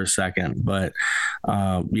glory for a second, but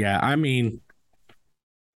yeah, I mean,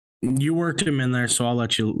 you worked him in there, so I'll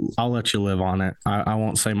let you live on it. I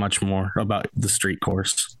won't say much more about the street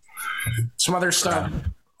course. Some other stuff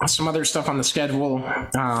on the schedule.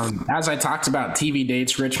 As I talked about TV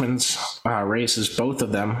dates, Richmond's races, both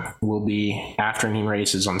of them will be afternoon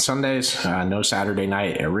races on Sundays. No Saturday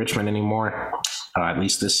night at Richmond anymore, at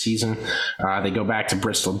least this season. They go back to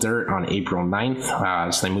Bristol Dirt on April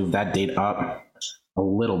 9th. So they moved that date up a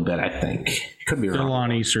little bit, I think. Could be wrong. Still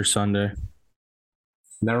on Easter Sunday.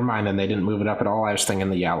 Never mind, then they didn't move it up at all. I was thinking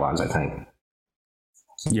the Outlaws, I think.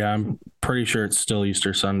 Yeah, I'm pretty sure it's still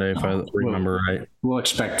Easter Sunday, if I remember right. We'll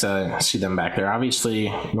expect to see them back there. Obviously,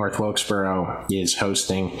 North Wilkesboro is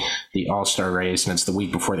hosting the All-Star race, and it's the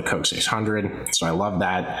week before the Coke 600, so I love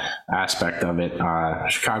that aspect of it.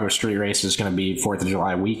 Chicago Street Race is going to be 4th of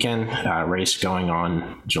July weekend, race going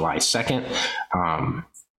on July 2nd.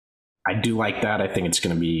 I do like that. I think it's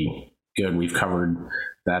going to be good. We've covered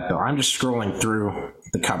that, though. I'm just scrolling through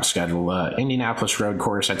the Cup schedule. Indianapolis Road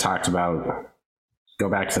Course I talked about. Go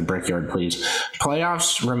back to the Brickyard, please.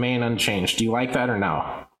 Playoffs remain unchanged. Do you like that or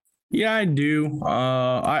no? Yeah, I do.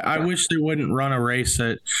 I wish they wouldn't run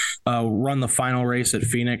the final race at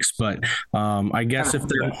Phoenix, but I guess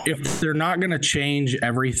if they're not going to change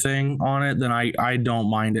everything on it, then I don't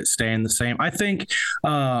mind it staying the same. I think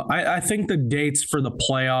the dates for the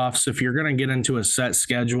playoffs, if you're going to get into a set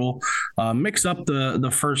schedule, mix up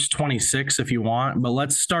the first 26 if you want, but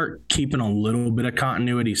let's start keeping a little bit of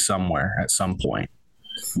continuity somewhere at some point.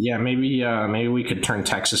 Yeah, maybe we could turn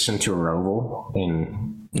Texas into a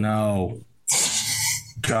roval. No.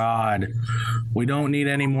 God, we don't need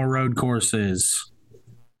any more road courses.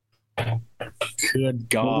 Good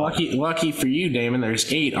God. Well, lucky for you, Damon,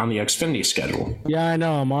 there's 8 on the Xfinity schedule. Yeah, I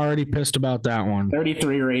know. I'm already pissed about that one.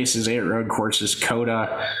 33 races, 8 road courses,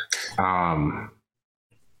 COTA.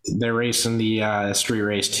 They're racing the Street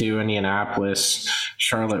Race 2, Indianapolis,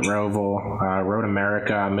 Charlotte Roval, Road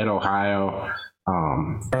America, Mid-Ohio.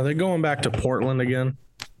 Are they going back to Portland again?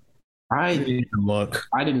 I Look.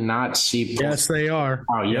 I did not see. Yes, they are.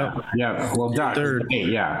 Oh, yeah. Yep. Yeah. Well, Doc, Third.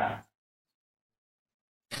 yeah.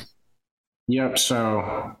 Yep.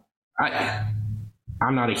 So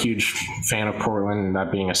I'm not a huge fan of Portland,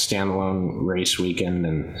 that being a standalone race weekend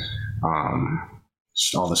and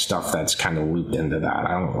all the stuff that's kind of looped into that.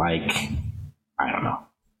 I don't know.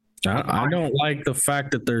 I don't like the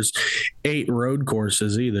fact that there's 8 road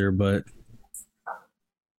courses either, but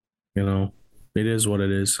it is what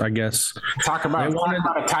it is, I guess. Talk about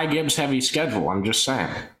a Ty Gibbs heavy schedule. I'm just saying.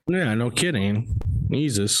 Yeah, no kidding.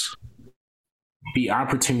 Jesus. Be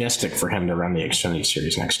opportunistic for him to run the Xfinity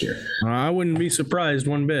Series next year. I wouldn't be surprised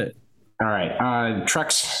one bit. All right.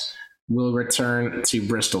 Trucks will return to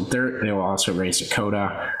Bristol Dirt. They will also race at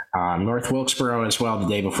COTA. North Wilkesboro as well the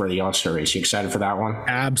day before the All-Star race. You excited for that one?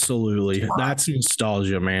 Absolutely. That's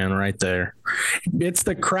nostalgia, man, right there. It's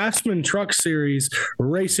the Craftsman Truck Series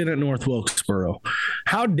racing at North Wilkesboro.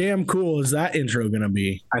 How damn cool is that intro going to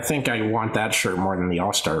be? I think I want that shirt more than the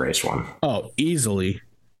All-Star race one. Oh, easily.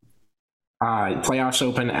 Playoffs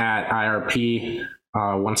open at IRP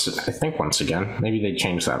once again. Maybe they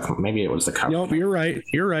changed that. Maybe it was the Cup. Nope, you're right.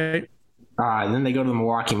 And then they go to the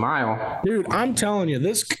Milwaukee Mile. Dude, I'm telling you,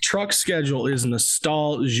 this truck schedule is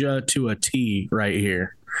nostalgia to a T right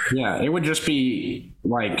here. Yeah, it would just be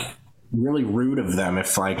like really rude of them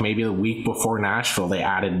if like maybe the week before Nashville they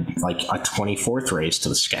added like a 24th race to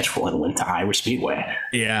the schedule and went to Iowa Speedway.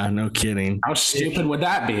 Yeah, no kidding. How stupid would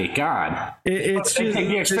that be? God. It's they take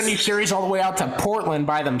the Xfinity Series all the way out to Portland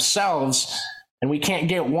by themselves, and we can't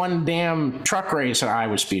get one damn truck race at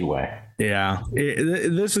Iowa Speedway. Yeah,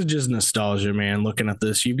 this is just nostalgia, man. Looking at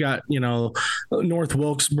this, you've got, North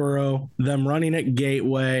Wilkesboro, them running at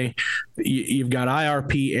Gateway. You've got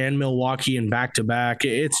IRP and Milwaukee in back-to-back.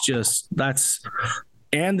 It's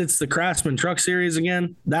the Craftsman Truck Series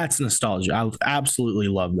again. That's nostalgia. I absolutely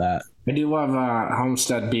love that. I do love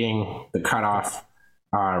Homestead being the cutoff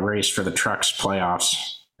race for the trucks playoffs,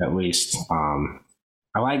 at least.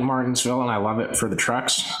 I like Martinsville and I love it for the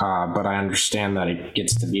trucks, but I understand that it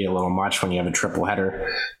gets to be a little much when you have a triple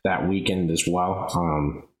header that weekend as well.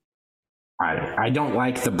 I don't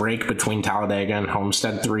like the break between Talladega and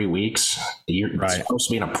Homestead 3 weeks. You're supposed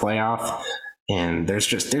to be in a playoff, and there's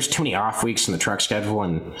too many off weeks in the truck schedule,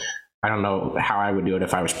 and I don't know how I would do it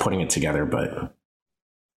if I was putting it together, but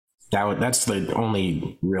that's the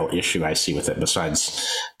only real issue I see with it, besides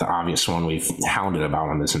the obvious one we've hounded about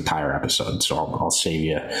on this entire episode. So I'll save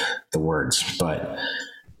you the words. But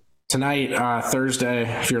tonight, Thursday,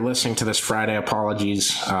 if you're listening to this Friday,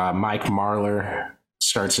 apologies. Mike Marlar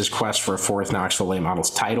starts his quest for a 4th Knoxville Late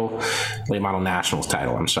Model Nationals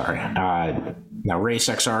title. I'm sorry. Now Race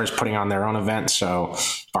XR is putting on their own event. So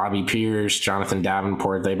Bobby Pierce, Jonathan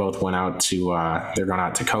Davenport, they both went out they're going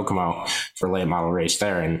out to Kokomo for a late model race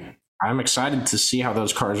there. And I'm excited to see how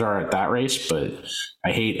those cars are at that race, but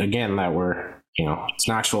I hate again that it's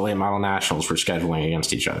Knoxville Late Model Nationals we're scheduling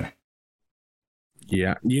against each other.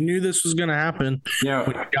 Yeah, you knew this was going to happen. Yeah,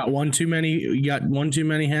 you got one too many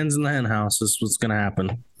hens in the hen house. This was going to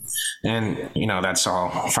happen. And that's all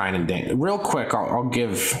fine and dangerous. Real quick, I'll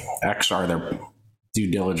give XR their due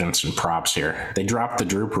diligence and props here. They dropped the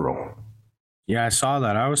droop rule. Yeah, I saw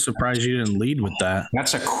that. I was surprised you didn't lead with that.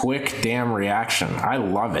 That's a quick damn reaction. I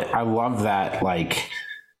love it. I love that. Like,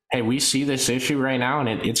 hey, we see this issue right now and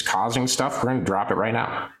it's causing stuff. We're going to drop it right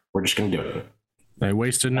now. We're just going to do it. They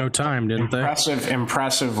wasted no time, didn't they?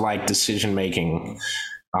 Impressive, like decision-making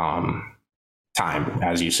time,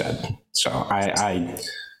 as you said. So I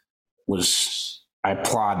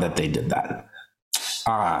applaud that they did that.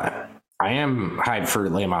 I am hyped for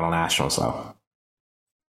late model nationals though.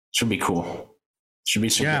 Should be cool. Should be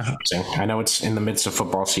super interesting. I know it's in the midst of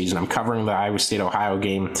football season. I'm covering the Iowa State Ohio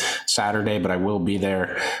game Saturday, but I will be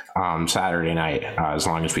there Saturday night as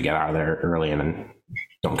long as we get out of there early and then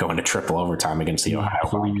don't go into triple overtime against the Ohio.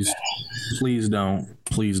 Please don't.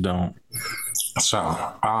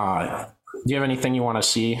 So, do you have anything you want to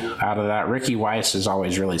see out of that? Ricky Weiss is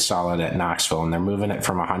always really solid at Knoxville, and they're moving it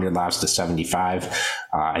from 100 laps to 75.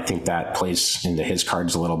 I think that plays into his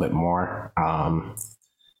cards a little bit more.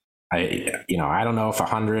 I don't know if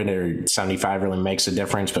 100 or 75 really makes a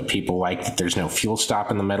difference, but people like that there's no fuel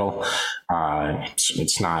stop in the middle.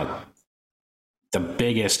 It's not the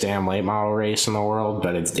biggest damn late model race in the world,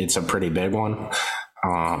 but it's a pretty big one.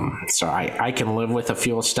 So I can live with a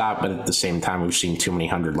fuel stop, but at the same time, we've seen too many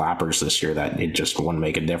 100-lappers this year that it just wouldn't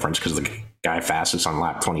make a difference because the guy fastest on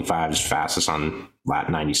lap 25 is fastest on lap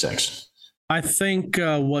 96. I think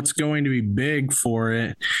what's going to be big for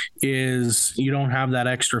it is you don't have that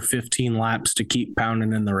extra 15 laps to keep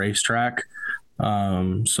pounding in the racetrack.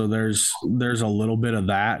 So there's a little bit of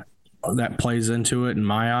that plays into it in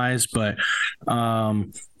my eyes, but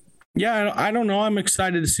yeah, I don't know. I'm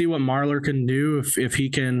excited to see what Marlar can do if he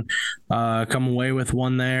can come away with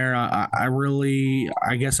one there. I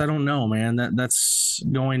guess I don't know, man. That's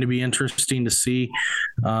going to be interesting to see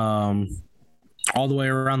all the way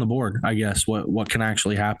around the board, I guess, what can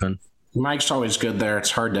actually happen. Mike's always good there.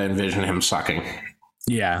 It's hard to envision him sucking.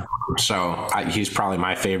 Yeah. So he's probably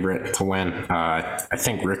my favorite to win. I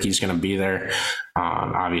think Ricky's going to be there.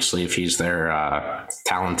 Obviously, if he's their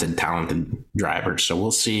talented driver. So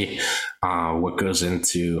we'll see what goes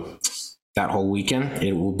into that whole weekend.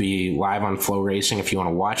 It will be live on Flow Racing if you want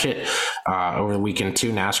to watch it. Over the weekend,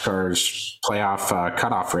 too, NASCAR's playoff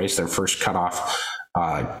cutoff race, their first cutoff,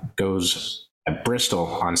 goes at Bristol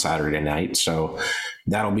on Saturday night. So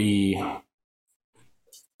that'll be...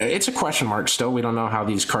 It's a question mark still. We don't know how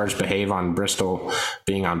these cars behave on Bristol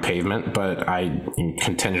being on pavement, but I'm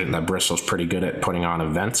contingent that Bristol's pretty good at putting on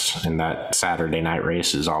events, and that Saturday night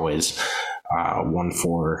race is always one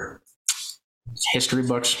for history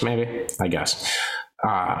books, maybe, I guess.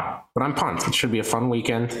 But I'm pumped. It should be a fun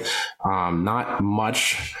weekend. Not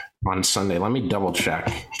much on Sunday. Let me double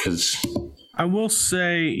check because... I will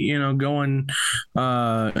say, going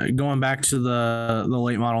back to the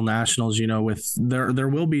late model nationals, with there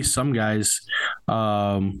will be some guys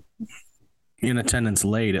in attendance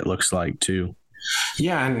late, it looks like, too.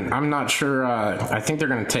 Yeah, and I'm not sure. I think they're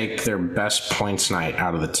going to take their best points night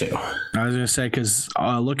out of the two. I was going to say, because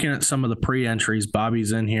looking at some of the pre-entries,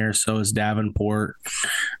 Bobby's in here, so is Davenport.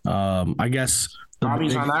 I guess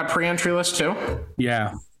Bobby's on that pre-entry list too?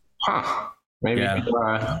 Yeah. Huh. Maybe.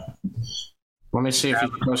 Yeah. Let me see if he's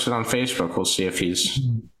posted on Facebook. We'll see if he's...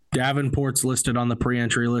 Davenport's listed on the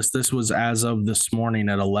pre-entry list. This was as of this morning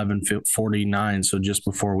at 11:49, so just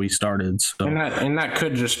before we started. So. And that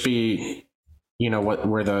could just be,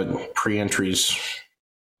 where the pre-entries,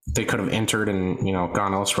 they could have entered and,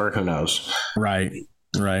 gone elsewhere. Who knows? Right.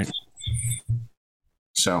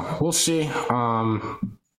 So we'll see.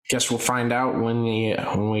 Guess we'll find out when we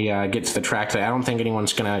get to the track today. I don't think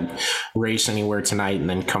anyone's going to race anywhere tonight and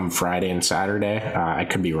then come Friday and Saturday. I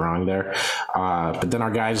could be wrong there. But then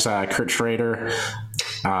our guys, Kurt Schrader,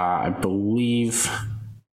 I believe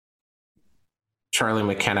Charlie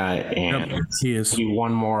McKenna, and he is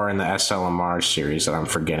one more in the SLMR series that I'm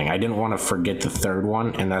forgetting. I didn't want to forget the third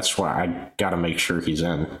one, and that's why I got to make sure he's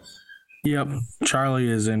in. Yep. Charlie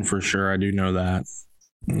is in for sure. I do know that.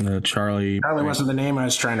 Charlie wasn't the name I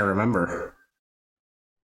was trying to remember.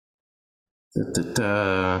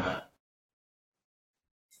 Yeah,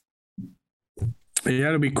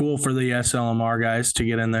 it'll be cool for the SLMR guys to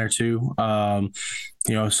get in there too.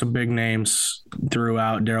 Some big names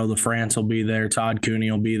throughout. Daryl DeFrance will be there. Todd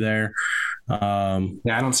Cooney will be there. I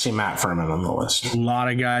don't see Matt Furman on the list. A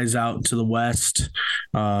lot of guys out to the west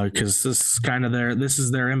because this is kind of their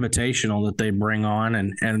invitational that they bring on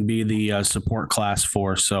and be the support class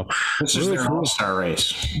for. So this is their all-star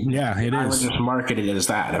race. Yeah, it is. I would just market it as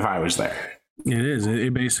that if I was there. It is.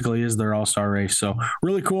 It basically is their all-star race. So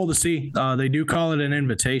really cool to see. They do call it an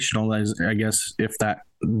invitational, I guess, if that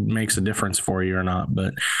makes a difference for you or not.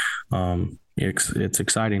 But it's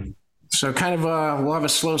exciting. So kind of we'll have a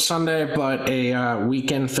slow Sunday, but a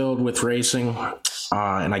weekend filled with racing.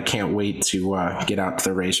 And I can't wait to get out to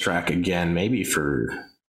the racetrack again, maybe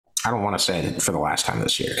I don't want to say it for the last time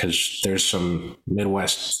this year because there's some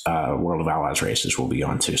Midwest World of Outlaws races we'll be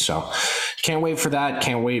going to. So can't wait for that.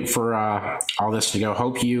 Can't wait for all this to go.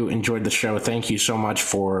 Hope you enjoyed the show. Thank you so much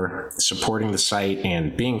for supporting the site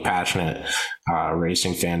and being passionate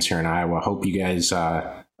racing fans here in Iowa. Hope you guys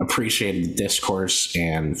appreciated the discourse,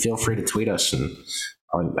 and feel free to tweet us, and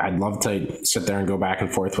I'd love to sit there and go back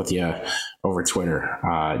and forth with you over Twitter.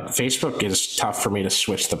 Facebook is tough for me to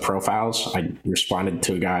switch the profiles. I responded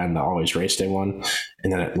to a guy on the Always Race Day one,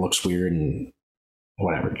 and then it looks weird and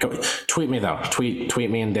whatever. Tweet me though. Tweet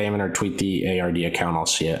me and Damon, or tweet the ARD account. I'll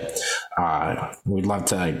see it. We'd love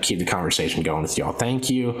to keep the conversation going with y'all. Thank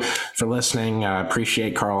you for listening.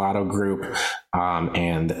 Appreciate Carl Auto Group,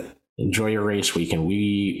 and enjoy your race weekend.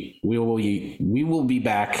 We will be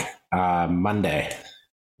back Monday.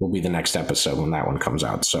 Will be the next episode when that one comes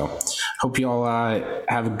out. So hope you all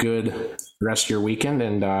have a good rest of your weekend,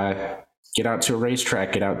 and get out to a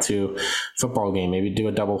racetrack, get out to a football game, maybe do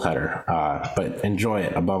a doubleheader, but enjoy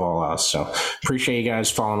it above all else. So appreciate you guys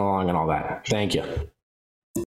following along and all that. Thank you.